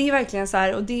 Ja, och det är verkligen så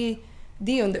här, och det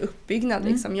är under uppbyggnad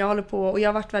liksom. Jag håller på och jag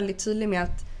har varit väldigt tydlig med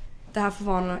att det här får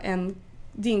vara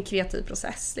det är en kreativ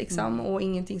process liksom och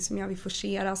ingenting som jag vill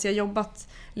forcera. Så jag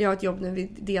har ett jobb nu vid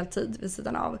deltid vid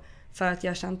sidan av för att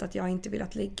jag har känt att jag inte vill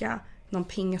att lägga någon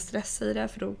pengastress i det,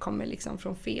 för då kommer liksom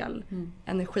från fel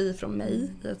energi från mig.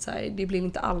 Så här, det blir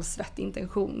inte alls rätt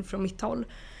intention från mitt håll.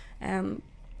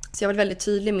 Så jag var väldigt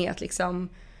tydlig med att liksom,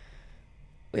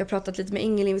 och jag har pratat lite med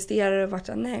ängelinvesterare och varit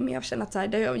så här, nej men jag känner att så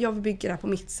här, jag vill bygga det här på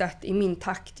mitt sätt, i min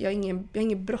takt. Jag har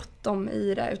ingen bråttom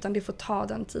i det, utan det får ta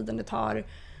den tiden det tar.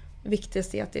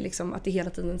 Viktigast är att det hela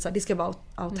tiden så här, det ska vara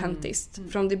autentiskt.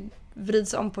 För om det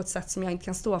vrids om på ett sätt som jag inte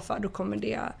kan stå för,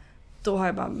 då har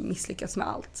jag bara misslyckats med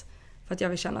allt. För att jag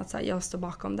vill känna att så här, jag står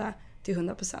bakom det till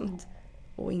 100%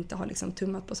 och inte har liksom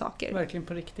tummat på saker. Verkligen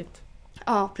på riktigt.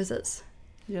 Ja, precis.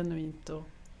 Genuint och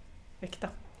äkta.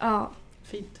 Ja.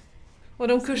 Fint. Och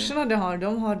de kurserna du har,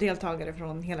 de har deltagare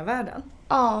från hela världen?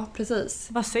 Ja, precis.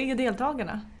 Vad säger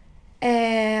deltagarna?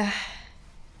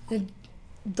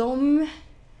 De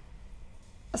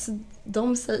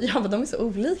säger, de är så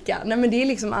olika. Nej, men det är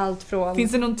liksom allt från...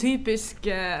 Finns det någon typisk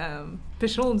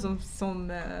person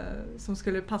som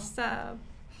skulle passa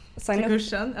till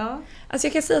kursen? Ja. Alltså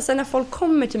jag kan säga så här, när folk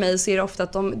kommer till mig så är det ofta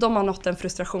att de har nått en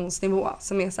frustrationsnivå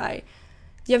som är så här,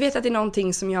 jag vet att det är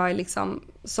någonting som jag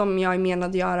är menad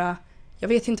att göra. Jag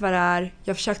vet inte vad det är.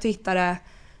 Jag har försökt att hitta det.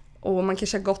 Och man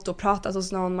kanske har gått och pratat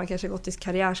hos någon. Man kanske har gått till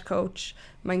karriärscoach.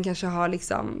 Man kanske har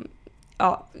liksom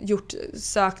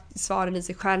sökt svaren i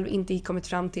sig själv, inte kommit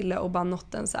fram till det och bara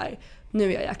nått en så här, nu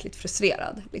är jag jäkligt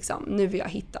frustrerad liksom. Nu vill jag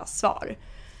hitta svar.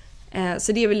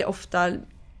 Så det är väl ofta,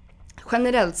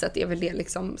 generellt sett är väl det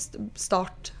liksom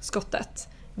startskottet.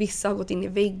 Vissa har gått in i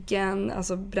väggen,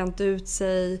 alltså bränt ut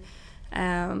sig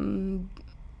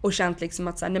och känt liksom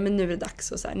att så här, nej men nu är det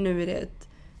dags, och så här, nu är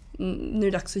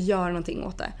det dags att göra någonting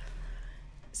åt det.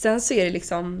 Sen så är det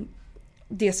liksom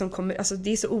det som kommer, alltså det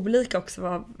är så olika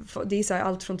också. Det är så här,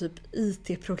 allt från typ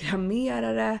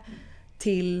IT-programmerare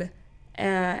till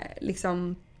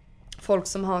liksom folk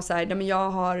som har så här, nej men jag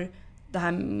har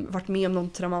varit med om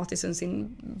något traumatiskt under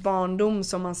sin barndom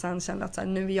som man sen känner att så här,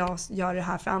 nu vill jag göra det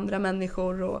här för andra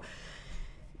människor. Och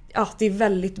det är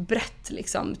väldigt brett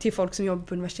liksom, till folk som jobbar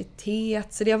på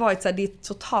universitet. Så det har varit så här, det är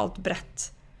totalt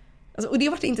brett. Alltså, och det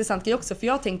har varit intressant också, för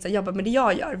jag har tänkt att jobba med det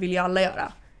jag gör vill ju alla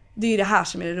göra. Det är ju det här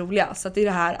som är det roliga, så att det är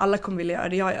det här alla kommer vilja göra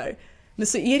det jag gör. Men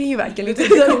så är det ju verkligen inte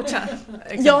så.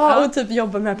 Ja, och typ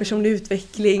jobba med personlig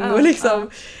utveckling och liksom.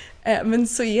 Men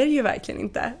så är det ju verkligen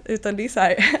inte, utan det är så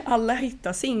här, alla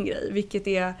hittar sin grej, vilket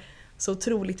är så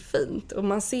otroligt fint. Och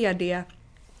man ser det,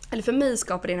 eller för mig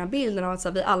skapar det den här bilden av att så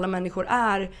här, vi alla människor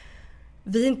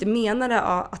vi är inte menade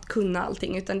att kunna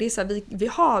allting, utan det är så här, vi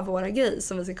har våra grejer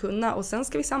som vi ska kunna, och sen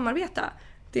ska vi samarbeta.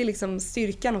 Det är liksom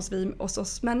styrkan hos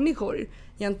oss människor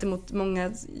gentemot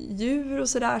många djur och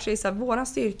sådär. Så är så här, våran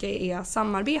styrka är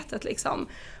samarbetet liksom.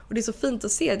 Och det är så fint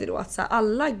att se det då, att så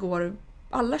här,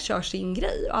 alla kör sin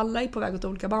grej och alla är på väg åt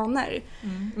olika banor.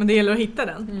 Men det gäller att hitta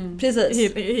den.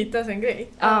 Precis. Hitta sin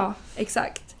grej. Ja,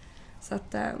 exakt. Så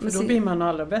att, för då blir man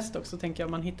allra bäst också, tänker jag.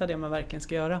 Man hittar det man verkligen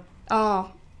ska göra.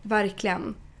 Ja,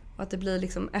 verkligen. Och att det blir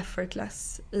liksom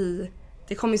effortless i...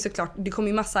 Det kommer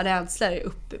ju massa rädslor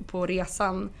upp på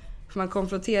resan. För man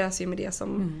konfronteras ju med det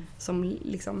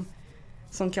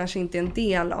som kanske inte är en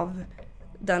del av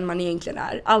den man egentligen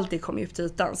är. Allt kommer ju upp till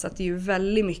ytan. Så att det är ju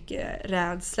väldigt mycket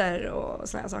rädslor och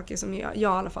såna här saker som jag i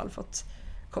alla fall fått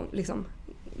liksom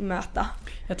möta.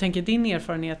 Jag tänker din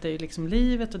erfarenhet är ju liksom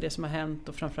livet och det som har hänt,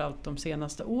 och framförallt de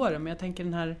senaste åren. Men jag tänker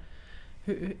den här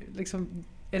liksom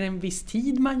är det en viss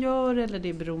tid man gör eller det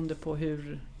är beroende på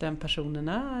hur den personen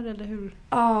är eller hur?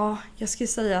 Ja, jag skulle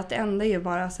säga att det enda är ju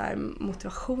bara så här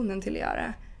motivationen till att göra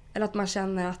det. Eller att man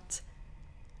känner att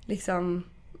liksom,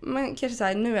 man kanske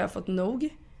säger nu har jag fått nog.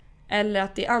 Eller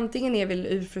att det antingen är väl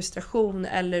ur frustration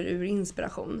eller ur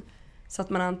inspiration. Så att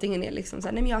man antingen är liksom så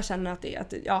här, nej men jag känner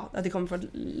att det kommer få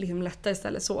liksom lättare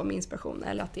istället så med inspiration.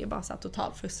 Eller att det är bara så här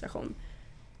total frustration.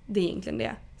 Det är egentligen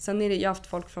det. Sen är det, jag har haft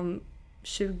folk från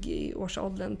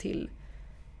 20-årsåldern till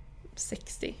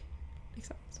 60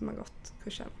 liksom, som har gått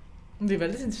kursen. Det är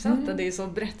väldigt intressant att det är så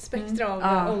brett spektra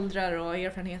av åldrar och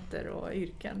erfarenheter och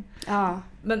yrken. Ja.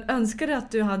 Men önskar du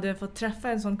att du hade fått träffa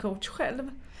en sån coach själv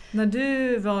när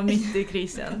du var mitt i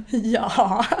krisen?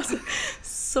 Ja, alltså,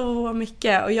 så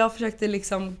mycket. Och jag försökte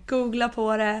liksom googla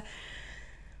på det.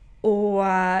 Och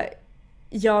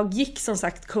jag gick som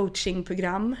sagt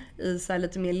coachingprogram i så här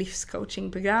lite mer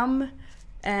livscoachingprogram.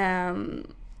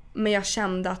 Men jag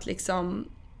kände att liksom,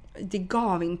 det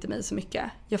gav inte mig så mycket.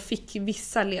 Jag fick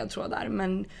vissa ledtrådar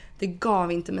men det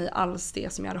gav inte mig alls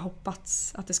det som jag hade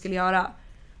hoppats att det skulle göra.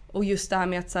 Och just det här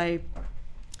med att så här,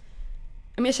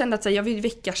 jag kände att så här, jag vill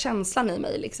väcka känslan i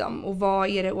mig liksom. Och vad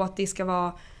är det, och att det ska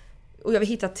vara, och jag vill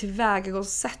hitta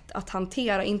tillvägagångssätt att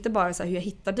hantera, inte bara så här hur jag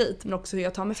hittar dit men också hur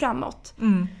jag tar mig framåt.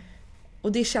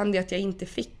 Och det kände jag att jag inte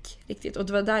fick riktigt. Och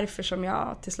det var därför som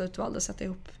jag till slut valde att sätta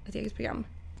ihop ett eget program.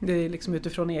 Det är liksom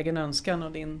utifrån egen önskan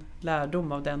och din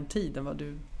lärdom av den tiden vad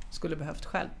du skulle behövt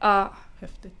själv. Ja,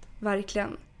 häftigt.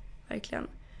 Verkligen.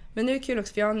 Men nu är det kul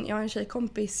också för jag har en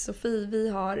tjejkompis,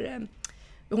 Sofie,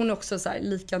 hon är också så här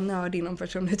lika nörd inom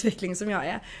personlig utveckling som jag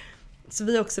är. Så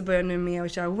vi också börjar nu med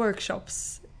att köra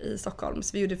workshops i Stockholm.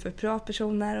 Så vi gjorde för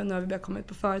privatpersoner och nu har vi börjat komma ut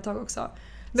på företag också.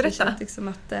 Berätta. Liksom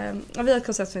att, vi har ett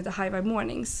koncept som heter High Vibe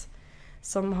Mornings.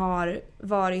 Som har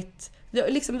varit, vi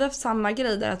har haft samma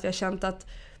grej där att vi har känt att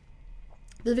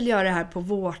vi vill göra det här på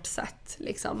vårt sätt.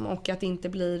 Liksom, och att det inte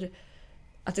blir,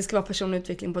 att det ska vara personlig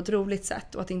utveckling på ett roligt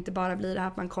sätt. Och att det inte bara blir det här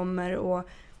att man kommer och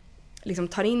liksom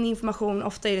tar in information.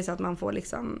 Ofta är det så att man får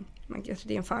liksom,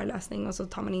 det är en föreläsning och så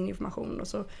tar man in information och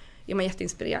så är man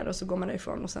jätteinspirerad och så går man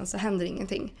därifrån och sen så händer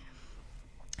ingenting.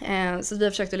 Så vi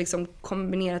har försökt att liksom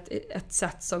kombinera ett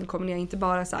sätt som kombinerar inte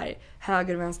bara så här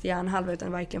höger och vänster hjärnhalva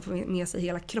utan verkligen få med sig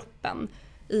hela kroppen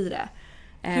i det.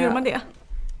 Hur gör man det?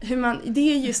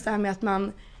 Det är just det här med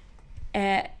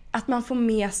att man får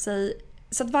med sig,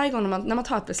 så att varje gång när man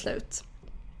tar ett beslut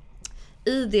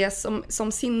i det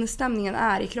som sinnesstämningen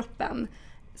är i kroppen,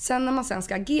 sen när man sen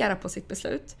ska agera på sitt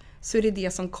beslut så är det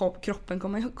det som kroppen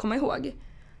kommer ihåg.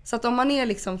 Så att om man är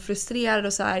liksom frustrerad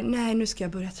och så här, nej nu ska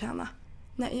jag börja träna.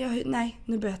 Nej,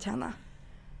 nu börjar jag träna.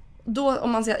 Då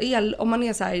om man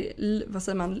är så här, vad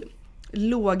säger man,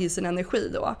 låg i sin energi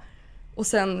då. Och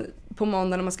sen på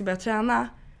måndag när man ska börja träna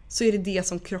så är det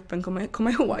som kroppen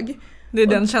kommer ihåg. Det är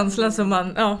den känslan som man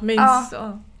minns.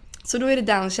 Ja. Så då är det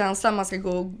den känslan man ska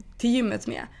gå till gymmet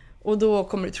med. Och då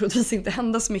kommer det troligtvis inte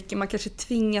hända så mycket. Man kanske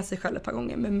tvingar sig själv ett par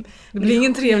gånger. Men det blir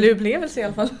ingen trevlig upplevelse i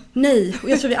alla fall. Nej, och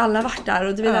jag tror vi alla har varit där.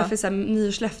 Och det är därför så här,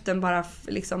 nyårslöften bara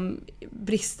liksom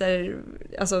brister.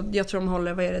 Alltså jag tror de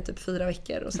håller, typ 4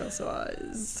 veckor. Och sen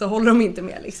så håller de inte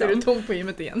med liksom. Så är du tom på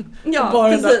gymmet igen. Ja,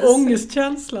 bara precis. den där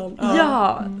ångestkänslan.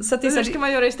 Ja. Så att det är hur ska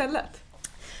man göra istället?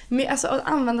 Men alltså att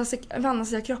använda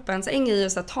sig av kroppen. Så en grej är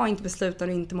så att ta inte beslut när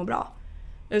du inte mår bra.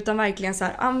 Utan verkligen så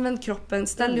här, använd kroppen,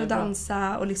 ställ dig och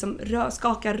dansa och liksom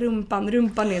skaka rumpan.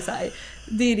 Rumpan är så här,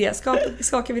 det är det.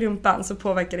 Skakar vi rumpan så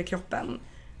påverkar det kroppen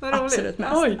absolut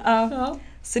mest. Ja.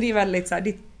 Så det är väldigt så här, det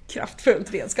är ett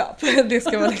kraftfullt redskap. Det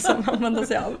ska man liksom använda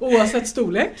sig av. Oavsett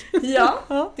storlek.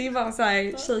 Ja, det är bara så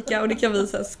här, kika, och det kan vi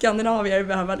så här, skandinavier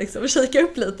behöva liksom kika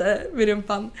upp lite vid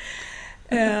rumpan.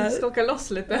 Skaka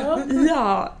loss lite.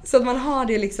 Ja, så att man har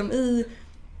det liksom i.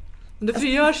 Det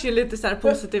frigörs ju lite så här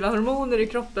positiva hormoner i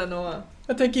kroppen. Och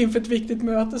jag tänker inför ett viktigt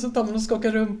möte så tar man och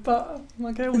skakar rumpa.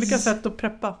 Man kan ha olika sätt att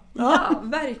preppa. Ja,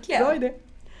 verkligen. Bra idé.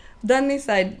 Den är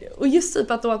så här, och just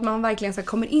typ att man verkligen så här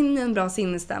kommer in i en bra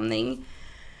sinnesstämning.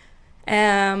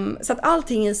 Så att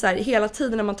allting är så här, hela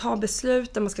tiden när man tar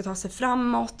beslut, när man ska ta sig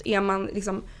framåt, är man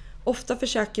liksom, ofta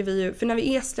försöker vi ju, för när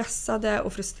vi är stressade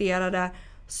och frustrerade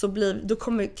då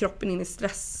kommer kroppen in i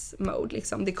stressmode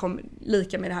liksom. Det kommer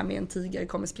lika med det här med en tiger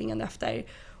kommer springande efter.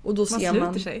 Och då ser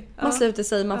man sluter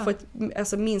sig, man får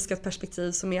ett minskat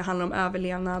perspektiv som handlar om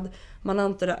överlevnad. Man har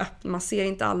inte det öppna, man ser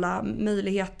inte alla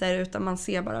möjligheter utan man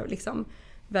ser bara liksom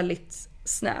väldigt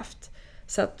snävt.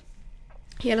 Så att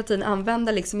hela tiden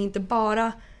använda liksom inte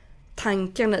bara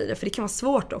tankarna i det, för det kan vara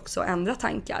svårt också att ändra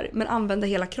tankar, men använda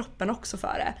hela kroppen också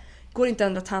för det. Går inte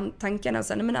att ändra tankarna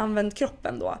sen, men använd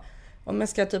kroppen då. Om jag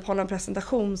ska typ hålla en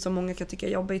presentation som många kan tycka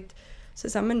är jobbigt, Så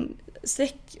så här, men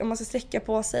om man ska sträcka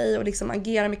på sig och liksom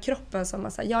agera med kroppen som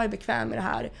man säger, jag är bekväm med det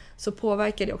här, så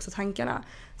påverkar det också tankarna.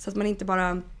 Så att man inte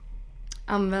bara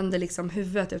använder liksom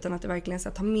huvudet utan att det verkligen så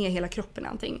att ta med hela kroppen i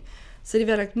allting. Så det är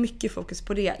väldigt mycket fokus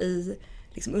på det i,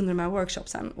 liksom under de här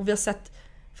workshopsen. Och vi har sett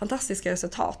fantastiska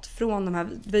resultat från de här.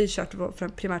 Vi har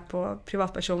kört primärt på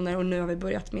privatpersoner och nu har vi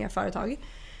börjat med företag.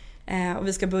 Och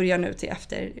vi ska börja nu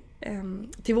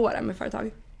till våren med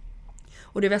företag.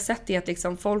 Och det vi har sett är att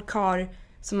liksom folk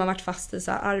som har varit fast i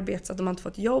så här arbete så att de har inte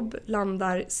fått jobb,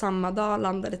 landar samma dag,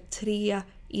 landade 3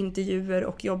 intervjuer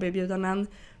och jobberbjudanden.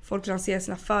 Folk lanserar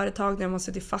sina företag när de har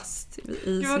suttit fast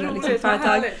i sina liksom,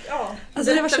 företag. Ja,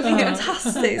 alltså det var så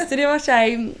fantastiskt. Det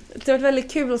har varit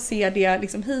väldigt kul att se det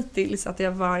liksom, hittills, att det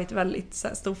har varit väldigt så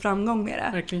här, stor framgång med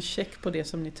det. Verkligen check på det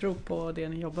som ni tror på och det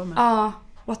ni jobbar med. Ja,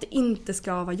 och att det inte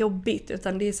ska vara jobbigt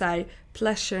utan det är så här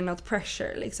pleasure not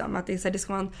pressure liksom. Att det är så här, det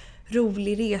ska vara en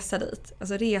rolig resa dit.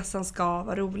 Alltså resan ska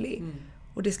vara rolig.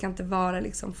 Och det ska inte vara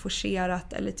liksom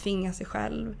forcerat eller tvinga sig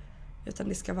själv, utan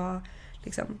det ska vara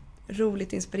liksom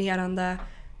roligt, inspirerande.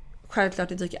 Självklart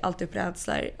det dyker alltid upp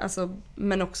rädslor, alltså,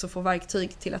 men också få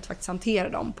verktyg till att faktiskt hantera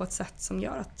dem på ett sätt som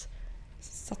gör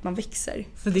så att man växer.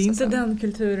 Så det är inte den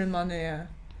kulturen man är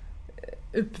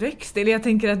uppväxt, eller jag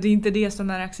tänker att det är inte det som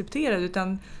är accepterat,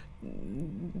 utan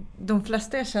de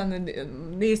flesta jag känner,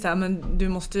 det är så här, men du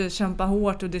måste kämpa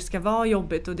hårt och det ska vara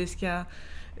jobbigt och det ska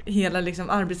hela liksom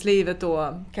arbetslivet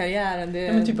och karriären.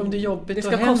 Ja, men typ om det är jobbigt det då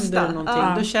ska händer kosta.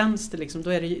 någonting. Då känns det liksom,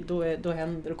 då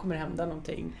händer det, kommer hända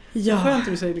någonting. Ja. Då skönt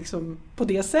du säger liksom på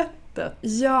det sättet.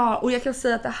 Ja, och jag kan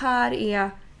säga att det här är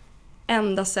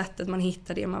enda sättet man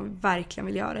hittar det man verkligen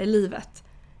vill göra i livet.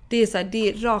 Det är så här, det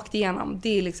är rakt igenom.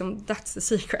 Det är liksom, that's the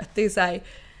secret. Det är så här,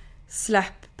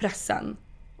 släpp pressen.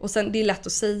 Och sen, det är lätt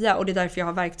att säga och det är därför jag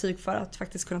har verktyg för att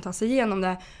faktiskt kunna ta sig igenom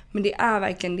det. Men det är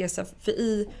verkligen det, så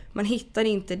för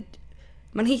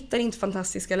man hittar inte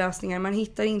fantastiska lösningar. Man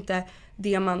hittar inte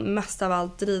det man mest av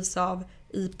allt drivs av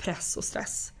i press och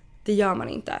stress. Det gör man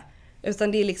inte.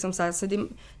 Utan det är liksom så här, så det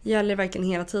gäller verkligen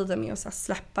hela tiden med att så här,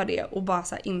 släppa det och bara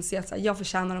så här, inse att så här, jag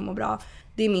förtjänar att må bra.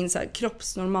 Det är min så här,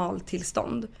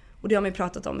 kroppsnormaltillstånd. Och det har man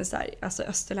pratat om i så här, alltså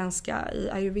österländska, i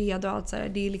ayurveda och allt så här.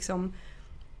 Det är liksom,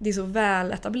 det är så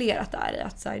väl etablerat där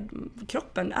att så här,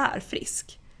 kroppen är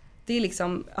frisk. Det är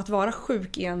liksom, att vara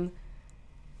sjuk är en,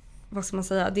 vad ska man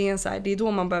säga, det är en så här, det är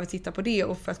då man behöver titta på det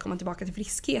och för att komma tillbaka till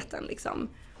friskheten liksom.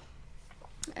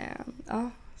 Ja,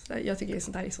 så jag tycker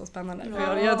sånt här är så spännande.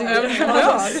 Jag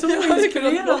tycker så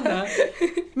inspirerande.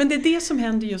 Men det är det som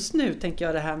händer just nu, tänker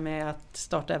jag, det här med att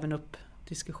starta även upp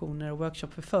diskussioner och workshop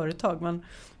för företag.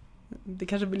 Det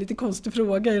kanske blir lite konstig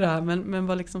fråga i det här, men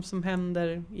vad liksom som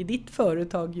händer i ditt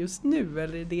företag just nu,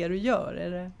 eller det du gör?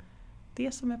 Är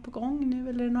det som är på gång nu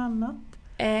eller är det något annat?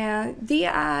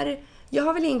 Jag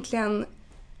har väl egentligen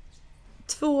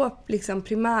 2 liksom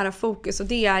primära fokus, och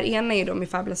det är, ena är då med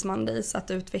Fabulous Mondays,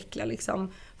 att utveckla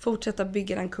liksom, fortsätta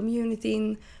bygga den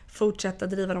communityn, fortsätta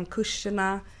driva de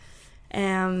kurserna.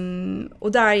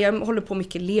 Och där jag håller på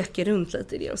mycket, leker runt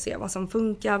lite i det och se vad som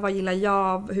funkar, vad gillar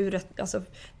jag, alltså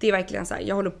det är verkligen så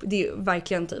här, det är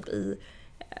verkligen typ i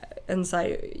en så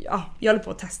här, ja, jag håller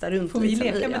på att testa runt. Får vi liksom,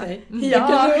 leka med dig?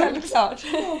 Ja, självklart.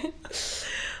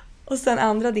 Och sen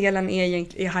andra delen är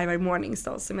High Vibe Mornings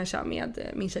då, som jag kör med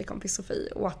min tjejkompis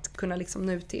Sofie, och att kunna liksom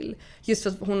nu till, just för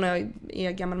att hon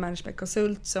är gammal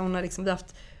managementkonsult, så hon har liksom, vi har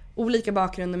haft olika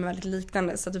bakgrunder men väldigt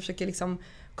liknande, så att vi försöker liksom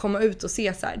komma ut och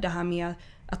se så här, det här med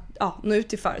att nå ut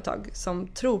till företag som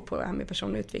tror på det här med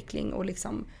personlig utveckling och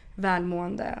liksom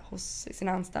välmående hos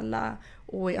sina anställda,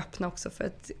 och är öppna också för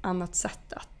ett annat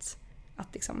sätt att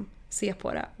liksom se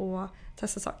på det och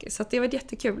testa saker. Så att det var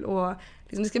jättekul, och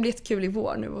liksom, det ska bli jättekul i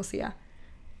vår nu att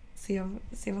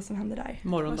se vad som händer där.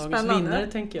 Morgondagens vinnare,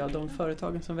 tänker jag, de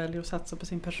företagen som väljer att satsa på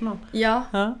sin personal. Ja.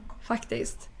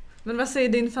 Faktiskt. Men vad säger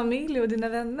din familj och dina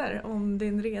vänner om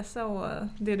din resa och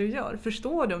det du gör?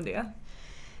 Förstår de det?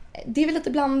 Det är väl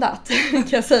lite blandat, kan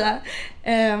jag säga.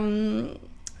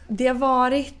 Det har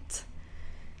varit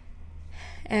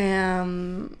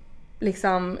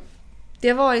liksom, det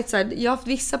har varit så här, jag har haft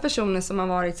vissa personer som har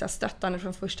varit så här stöttande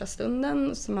från första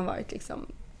stunden, som har varit liksom,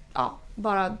 ja,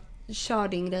 bara kör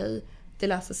din grej, det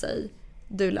löser sig,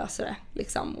 du löser det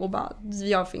liksom, och bara,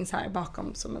 jag finns här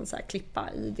bakom som en så här klippa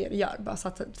i det du gör, bara så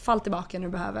att fall tillbaka när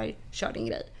du behöver, kör din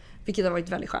grej, vilket har varit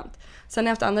väldigt skönt. Sen har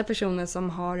jag haft andra personer som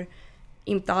har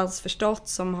inte alls förstått,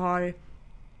 som har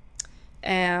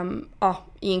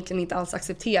egentligen inte alls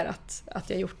accepterat att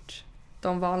jag gjort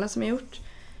de valen som jag gjort.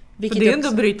 För det är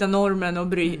ändå bryta normen och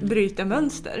bryta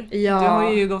mönster. Ja. Du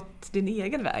har ju gått din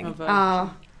egen väg. Ja,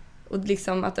 och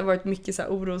liksom att det har varit mycket så här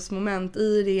orosmoment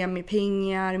i det, med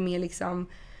pengar, med liksom,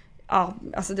 ja,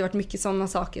 alltså det har varit mycket sådana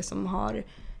saker som har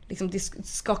liksom, det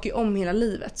skakar om hela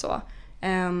livet så.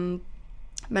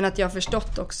 Men att jag har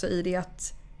förstått också i det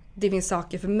att det finns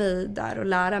saker för mig där att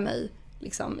lära mig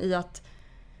liksom, i att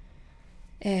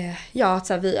att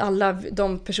så här, vi alla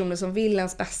de personer som vill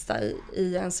ens bästa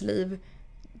i ens liv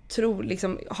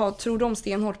tror de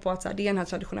stenhårt på att så här, det är den här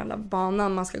traditionella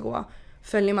banan man ska gå.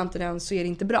 Följer man inte den så är det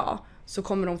inte bra. Så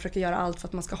kommer de försöka göra allt för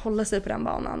att man ska hålla sig på den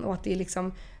banan. Och att det är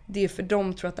liksom, det är för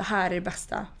dem tror att det här är det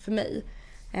bästa för mig.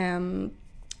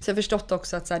 Så jag har förstått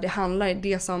också att så här, det handlar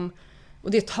det som,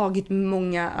 och det har tagit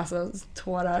många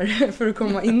tårar för att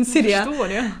komma och inse det. Jag förstår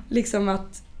det. Liksom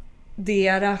att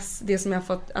det som jag har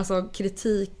fått, alltså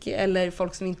kritik eller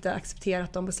folk som inte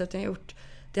accepterat de beslut jag har gjort,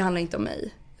 det handlar inte om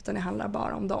mig. Utan det handlar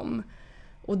bara om dem.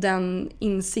 Och den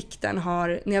insikten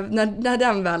har, när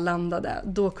den väl landade,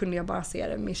 då kunde jag bara se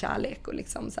det med kärlek och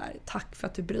liksom så här, tack för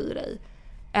att du bryr dig.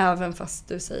 Även fast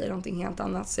du säger någonting helt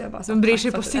annat. Så jag bara, de bryr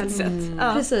sig på sitt sätt.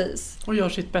 Ja. Precis. Och gör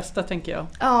sitt bästa, tänker jag.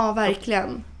 Ja,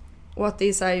 verkligen. Och att det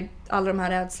är så här, alla de här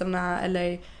rädslorna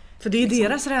eller... För det är liksom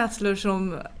deras rädslor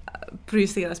som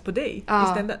projiceras på dig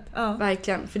istället. Ja,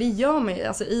 verkligen. För det gör mig,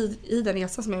 alltså i den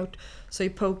resan som jag har gjort så har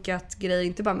jag pokat grejer,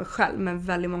 inte bara mig själv, men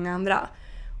väldigt många andra.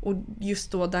 Och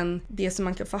just då det som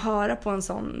man kan få höra på en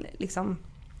sån, liksom,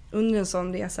 under en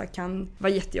sån resa kan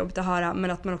vara jättejobbigt att höra,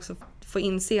 men att man också får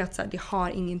inse att så här, det har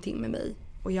ingenting med mig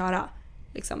att göra.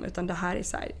 Liksom, utan det här är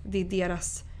så här, det är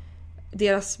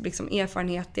deras liksom,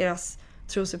 erfarenhet, deras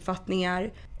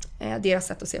trosuppfattningar, deras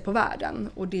sätt att se på världen.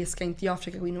 Och det ska inte jag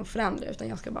försöka gå in och förändra, utan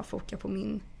jag ska bara foka på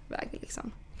min väg.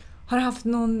 Liksom. Har du haft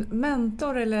någon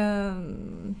mentor eller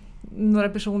några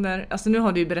personer, alltså nu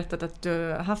har du ju berättat att du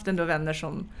har haft ändå vänner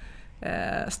som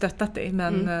stöttat dig,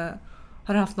 men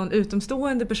har du haft någon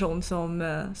utomstående person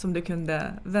som du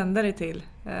kunde vända dig till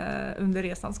under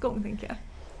resans gång, tänker jag?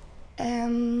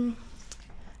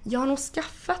 Jag har nog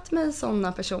skaffat mig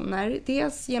sådana personer,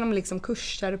 dels genom liksom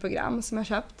kurser och program som jag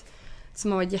köpt,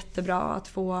 som har varit jättebra att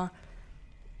få.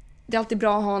 Det är alltid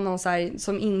bra att ha någon så här,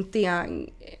 som inte är,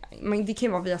 det kan ju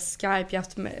vara via Skype, jag har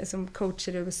haft med, som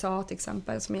coacher i USA till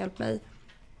exempel, som har hjälpt mig.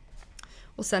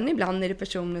 Och sen ibland är det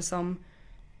personer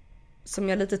som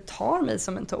jag lite tar mig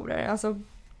som mentorer, alltså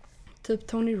typ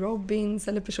Tony Robbins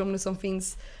eller personer som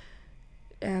finns,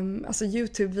 alltså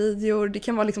YouTube-videor, det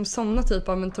kan vara liksom sådana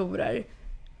typer av mentorer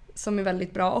som är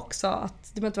väldigt bra också.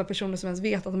 Att det behöver inte vara personer som ens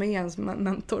vet att de är ens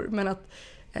mentor, men att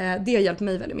det har hjälpt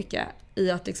mig väldigt mycket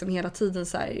i att liksom hela tiden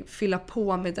så här, fylla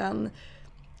på med den,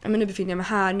 men nu befinner jag mig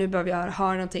här, nu behöver jag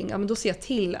höra någonting, ja men då ser jag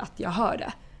till att jag hör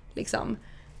det liksom.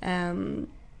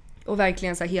 Och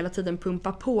verkligen så här, hela tiden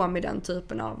pumpa på med den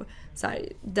typen av så här,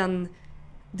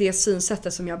 det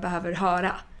synsättet som jag behöver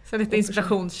höra. Så lite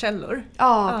inspirationskällor.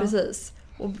 Ja, precis.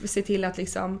 Och se till att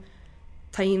liksom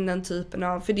ta in den typen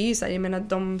av, för det är ju så här, jag menar,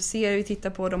 de serier vi tittar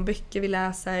på, de böcker vi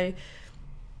läser,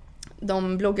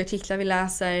 de bloggartiklar vi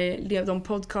läser, de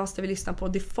podcaster vi lyssnar på,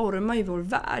 det formar ju vår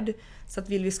värld. Så att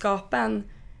vill vi skapa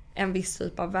en viss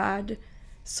typ av värld,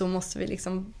 så måste vi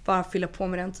liksom bara fylla på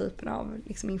med den typen av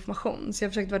liksom information. Så jag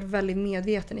har försökt vara väldigt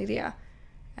medveten i det.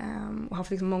 Och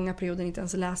haft liksom många perioder inte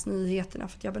ens läst nyheterna,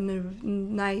 för att jag bara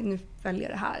nu väljer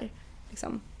jag det här.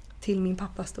 Liksom, till min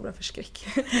pappas stora förskräck.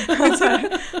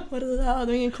 Maria,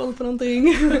 du har ingen koll på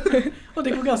någonting. Och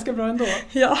det går ganska bra ändå.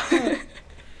 Ja.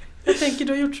 Jag tänker,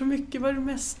 du har gjort så mycket. Vad är du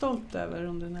mest stolt över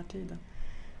under den här tiden?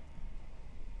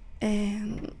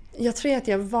 Jag tror att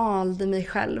jag valde mig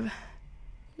själv.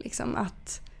 Liksom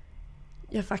att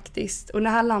jag faktiskt, och det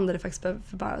här landade faktiskt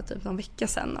för bara typ någon vecka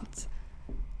sedan, att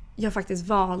jag faktiskt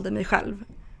valde mig själv.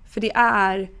 För det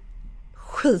är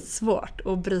skitsvårt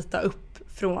att bryta upp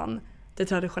från det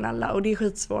traditionella, och det är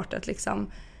skitsvårt att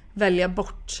liksom välja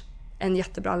bort en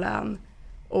jättebra lön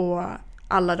och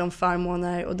alla de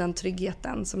förmåner och den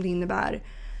tryggheten som det innebär,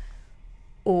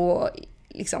 och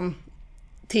liksom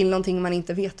till någonting man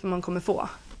inte vet vad man kommer få.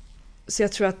 Så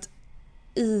jag tror att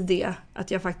i det,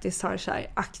 att jag faktiskt har så här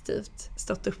aktivt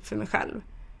stått upp för mig själv.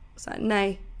 Så här,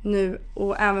 nej, nu,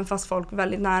 och även fast folk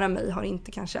väldigt nära mig har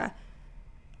inte kanske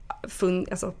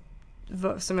alltså,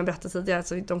 som jag berättade tidigare,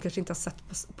 så de kanske inte har sett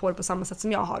på det på samma sätt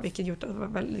som jag har, vilket gjort att det var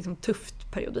väldigt liksom,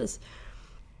 tufft periodvis.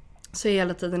 Så jag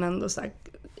hela tiden ändå så här,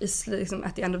 liksom,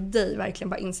 at the end of the day verkligen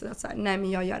bara insett att så här, nej,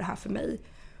 men jag gör det här för mig,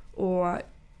 och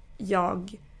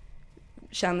jag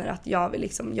känner att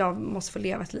jag måste få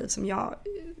leva ett liv som jag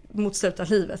mot slutet av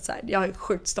livet, så här, jag är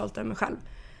sjukt stolt över mig själv.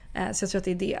 Så jag tror att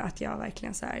det är det, att jag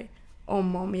verkligen så här,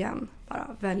 om och om igen bara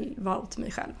valt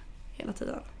mig själv hela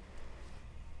tiden.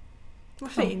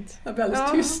 Vad fint. Jag blir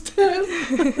alldeles tyst.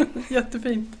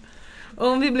 Jättefint. Och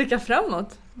om vi blickar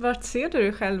framåt, vart ser du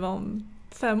dig själv om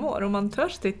 5 år? Om man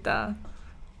törs titta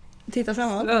Titta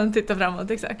framåt? Titta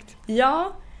framåt, exakt.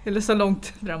 Ja. Eller så långt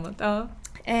framåt, ja.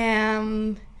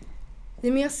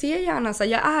 Men jag ser gärna så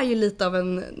här, jag är ju lite av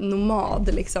en nomad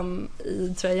liksom i,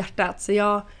 tror jag, hjärtat. Så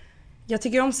jag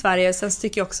tycker om Sverige, sen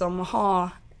tycker jag också om att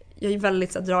jag är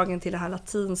väldigt så här, dragen till det här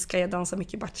latinska, jag dansar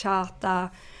mycket bachata,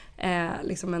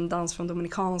 liksom en dans från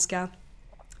dominikanska.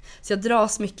 Så jag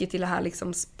dras mycket till det här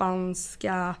liksom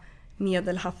spanska,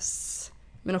 medelhavs,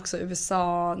 men också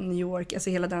USA, New York, alltså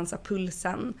hela den så här,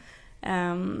 pulsen.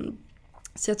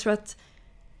 Så jag tror att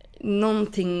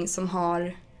någonting som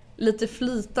har lite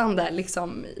flytande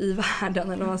liksom i världen,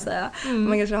 eller vad man säger.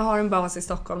 Man kanske har en bas i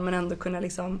Stockholm men ändå kunna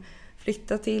liksom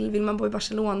flytta till, vill man bo i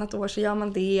Barcelona ett år så gör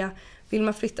man det. Vill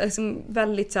man flytta liksom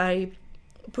väldigt så här,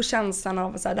 på känslan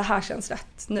av att det här känns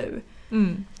rätt nu.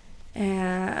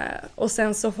 Och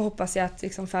sen så hoppas jag att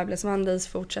liksom Fabulous Mondays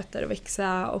fortsätter att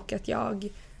växa och att jag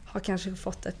har kanske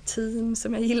fått ett team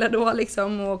som jag gillar då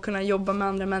liksom, och kunna jobba med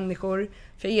andra människor.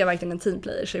 För jag är verkligen en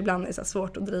teamplayer så ibland är det så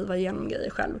svårt att driva igenom grejer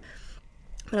själv.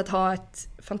 Men att ha ett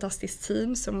fantastiskt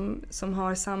team som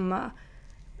har samma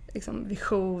liksom,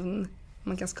 vision,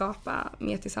 man kan skapa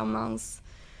mer tillsammans.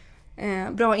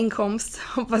 Bra inkomst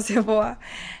hoppas jag på.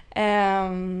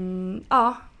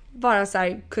 Ja, bara så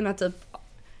här, kunna typ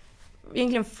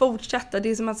egentligen fortsätta. Det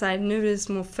är som att så här, nu är det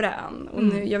små frön och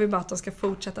nu, jag vill bara att de ska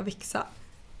fortsätta växa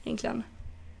egentligen.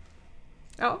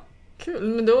 Ja,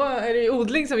 kul. Men då är det ju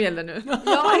odling som gäller nu.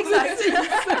 Ja, exakt.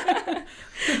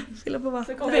 Fylla på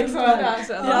vatten.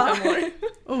 Ja.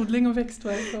 Odling och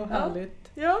växtverk, så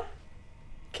härligt. Ja,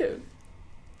 kul.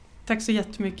 Tack så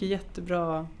jättemycket,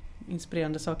 jättebra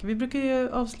inspirerande saker. Vi brukar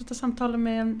ju avsluta samtalen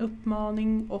med en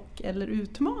uppmaning och eller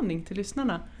utmaning till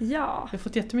lyssnarna. Ja. Vi har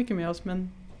fått jättemycket med oss, men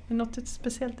är det något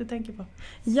speciellt du tänker på?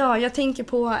 Ja, jag tänker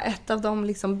på ett av de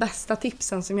liksom bästa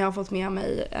tipsen som jag har fått med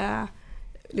mig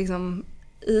liksom,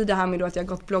 i det här med då att jag har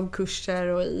gått bloggkurser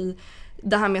och i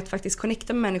det här med att faktiskt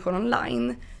connecta med människor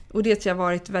online. Och det har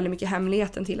varit väldigt mycket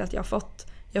hemligheten till att jag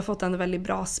har fått en väldigt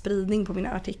bra spridning på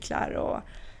mina artiklar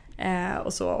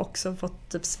och så också fått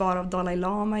typ svar av Dalai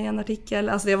Lama i en artikel.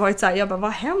 Alltså det har varit så här, jag bara,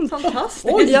 vad hänt?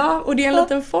 Fantastiskt! Ja, och det är en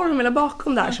liten formel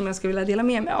bakom där som jag skulle vilja dela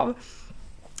med mig av.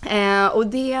 Och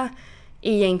det är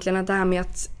egentligen att det här med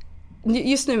att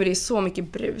just nu är det så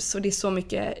mycket brus och det är så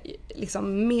mycket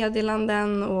liksom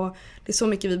meddelanden och det är så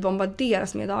mycket vi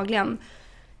bombarderas med dagligen.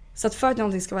 Så att för att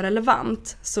någonting ska vara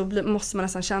relevant så måste man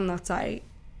nästan känna att så här,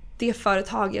 det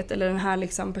företaget eller den här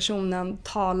liksom personen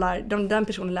talar, den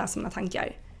personen läser mina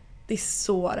tankar. Det är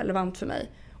så relevant för mig.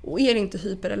 Och är det inte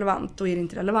hyperrelevant, då är det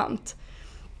inte relevant.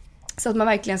 Så att man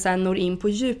verkligen så här når in på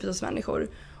djupet hos människor.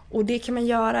 Och det kan man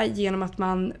göra genom att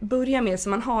man börjar med, så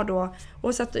man har då,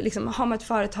 oavsett liksom, har man ett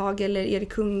företag eller är det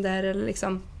kunder eller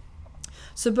liksom,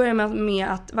 så börjar man med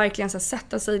att verkligen så här,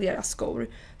 sätta sig i deras skor.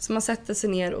 Så man sätter sig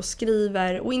ner och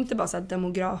skriver, och inte bara så här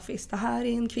demografiskt, det här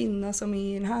är en kvinna som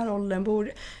är i den här åldern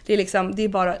bor. Det är liksom, det är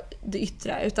bara det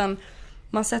yttre, utan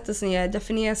man sätter sig ner,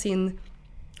 definierar sin,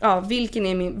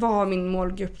 vad har min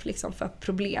målgrupp liksom för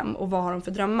problem och vad har de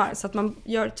för drömmar. Så att man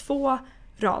gör 2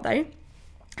 rader.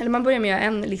 Eller man börjar med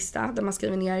en lista där man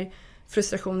skriver ner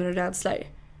frustrationer och rädslor.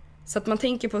 Så att man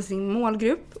tänker på sin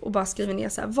målgrupp och bara skriver ner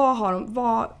så här,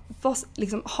 vad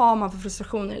liksom har man för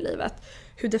frustrationer i livet?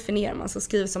 Hur definierar man? Så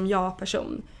skriver som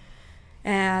jag-person.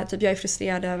 Typ jag är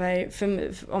frustrerad över,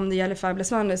 om det gäller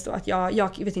Fabulous Mondays då, att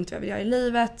jag vet inte vad jag vill göra i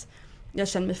livet. Jag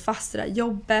känner mig fast i det här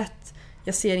jobbet.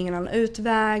 Jag ser ingen annan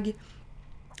utväg.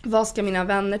 Vad ska mina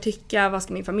vänner tycka? Vad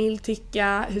ska min familj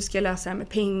tycka? Hur ska jag lösa det här med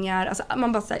pengar? Alltså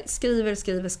man bara så här,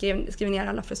 skriver ner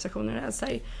alla frustrationer och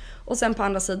säger. Och sen på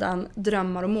andra sidan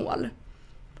drömmar och mål.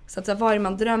 Så att så här, vad är det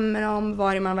man drömmer om? Vad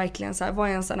är det man verkligen så här, vad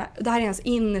är ens, det här är ens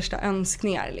innersta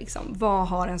önskningar liksom. Vad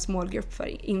har ens målgrupp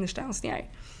för innersta önskningar?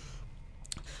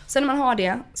 Sen när man har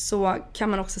det så kan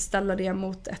man också ställa det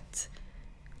mot ett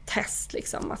test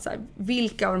liksom, att så här,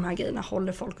 vilka av de här grejerna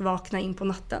håller folk vakna in på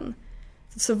natten?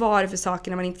 Så vad är det för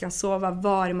saker när man inte kan sova?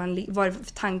 Vad är det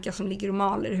för tankar som ligger och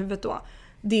maler i huvudet då?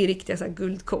 Det är riktiga så här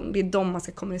guldkorn. Det är de man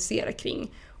ska kommunicera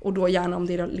kring. Och då gärna om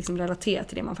det är liksom relaterat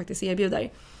till det man faktiskt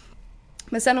erbjuder.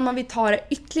 Men sen om man vill ta det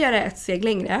ytterligare ett steg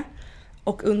längre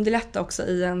och underlätta också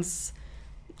i ens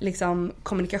liksom,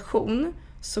 kommunikation,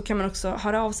 så kan man också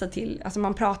höra av sig till, alltså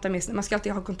man ska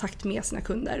alltid ha kontakt med sina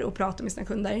kunder och prata med sina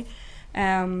kunder.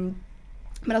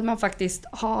 Men att man faktiskt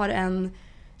har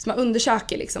så man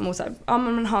undersöker liksom, och så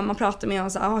här, man pratar med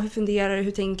och så här, hur funderar du,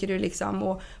 hur tänker du liksom,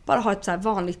 och bara ha ett så här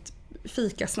vanligt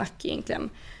fikasnack egentligen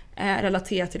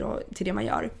relaterat till det man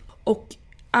gör, och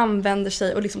använder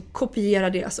sig och liksom kopierar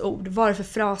deras ord. Vad är det för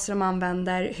fraser de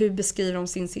använder, hur beskriver de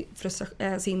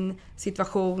sin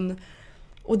situation,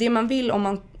 och det man vill om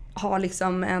man ha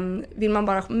liksom vill man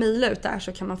bara mejla ut där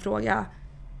så kan man fråga,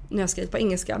 nu har jag skrivit på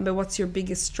engelska, but what's your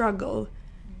biggest struggle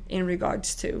in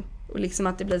regards to? Och liksom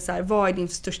att det blir så här, vad är din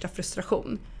största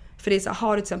frustration? För det är så här,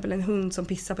 har du till exempel en hund som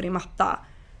pissar på din matta,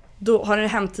 då har den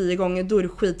hänt 10 gånger, då är du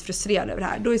skitfrustrerad över det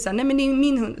här. Då är det så här, nej men det är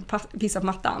min hund pissar på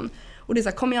mattan. Och det är så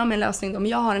här, kommer jag med en lösning då?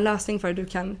 Men jag har en lösning för att du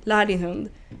kan lära din hund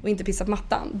och inte pissa på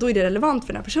mattan. Då är det relevant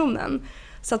för den här personen.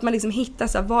 Så att man liksom hittar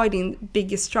så här, vad är din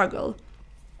biggest struggle?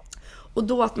 Och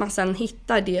då att man sen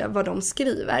hittar det, vad de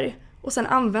skriver. Och sen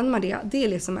använder man det, det är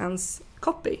liksom ens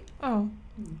copy.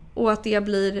 Och att det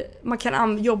blir, man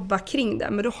kan jobba kring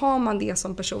det, men då har man det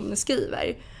som personen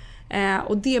skriver.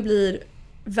 Och det blir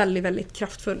väldigt, väldigt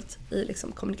kraftfullt i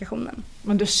liksom kommunikationen.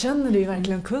 Men då känner du ju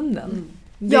verkligen kunden.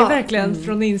 Det är verkligen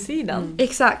från insidan.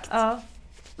 Exakt. Ja.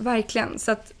 Verkligen.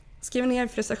 Så att skriva ner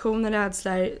frustrationer,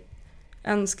 rädslor,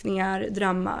 önskningar,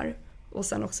 drömmar. Och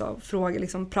sen också fråga,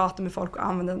 liksom, prata med folk och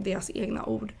använda deras egna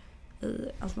ord i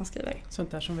allt man skriver.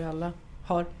 Sånt där som vi alla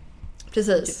har.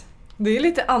 Precis. Det är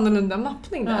lite annorlunda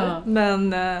mappning där,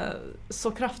 men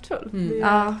så kraftfull.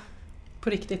 Ja. På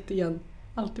riktigt igen.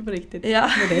 Alltid på riktigt med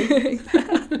dig.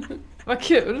 Vad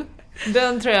kul.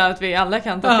 Den tror jag att vi alla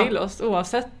kan ta till oss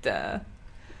oavsett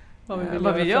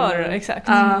vad vi gör. Exakt.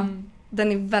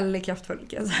 Den är väldigt kraftfull,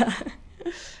 kan jag säga.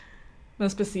 Men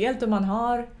speciellt om man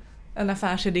har en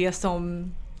affärsidé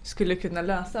som skulle kunna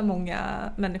lösa många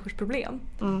människors problem.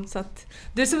 Så att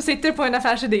du som sitter på en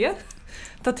affärsidé,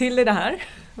 ta till dig det här.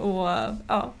 Och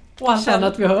allt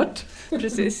annat vi har hört.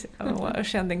 Precis, och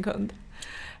känn din kund.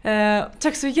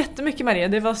 Tack så jättemycket, Maria.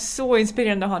 Det var så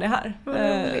inspirerande att ha det här.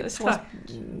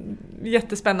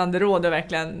 Jättespännande råd och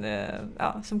verkligen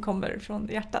som kommer från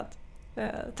hjärtat.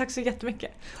 Tack så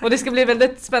jättemycket. Och det ska bli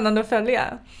väldigt spännande att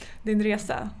följa din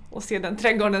resa och se den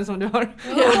trädgården som du har.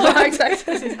 Ja, exakt.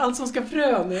 Precis. Allt som ska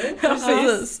frö nu.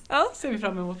 Precis. Ja, ser vi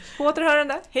fram emot. På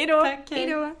återhörande. Hej då. Tack, hej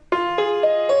då.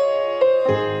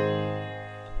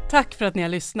 Tack för att ni har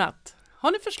lyssnat.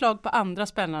 Har ni förslag på andra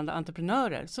spännande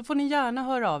entreprenörer så får ni gärna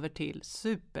höra av er till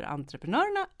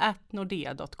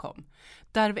superentreprenörerna@nordea.com,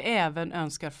 där vi även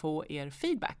önskar få er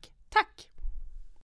feedback. Tack!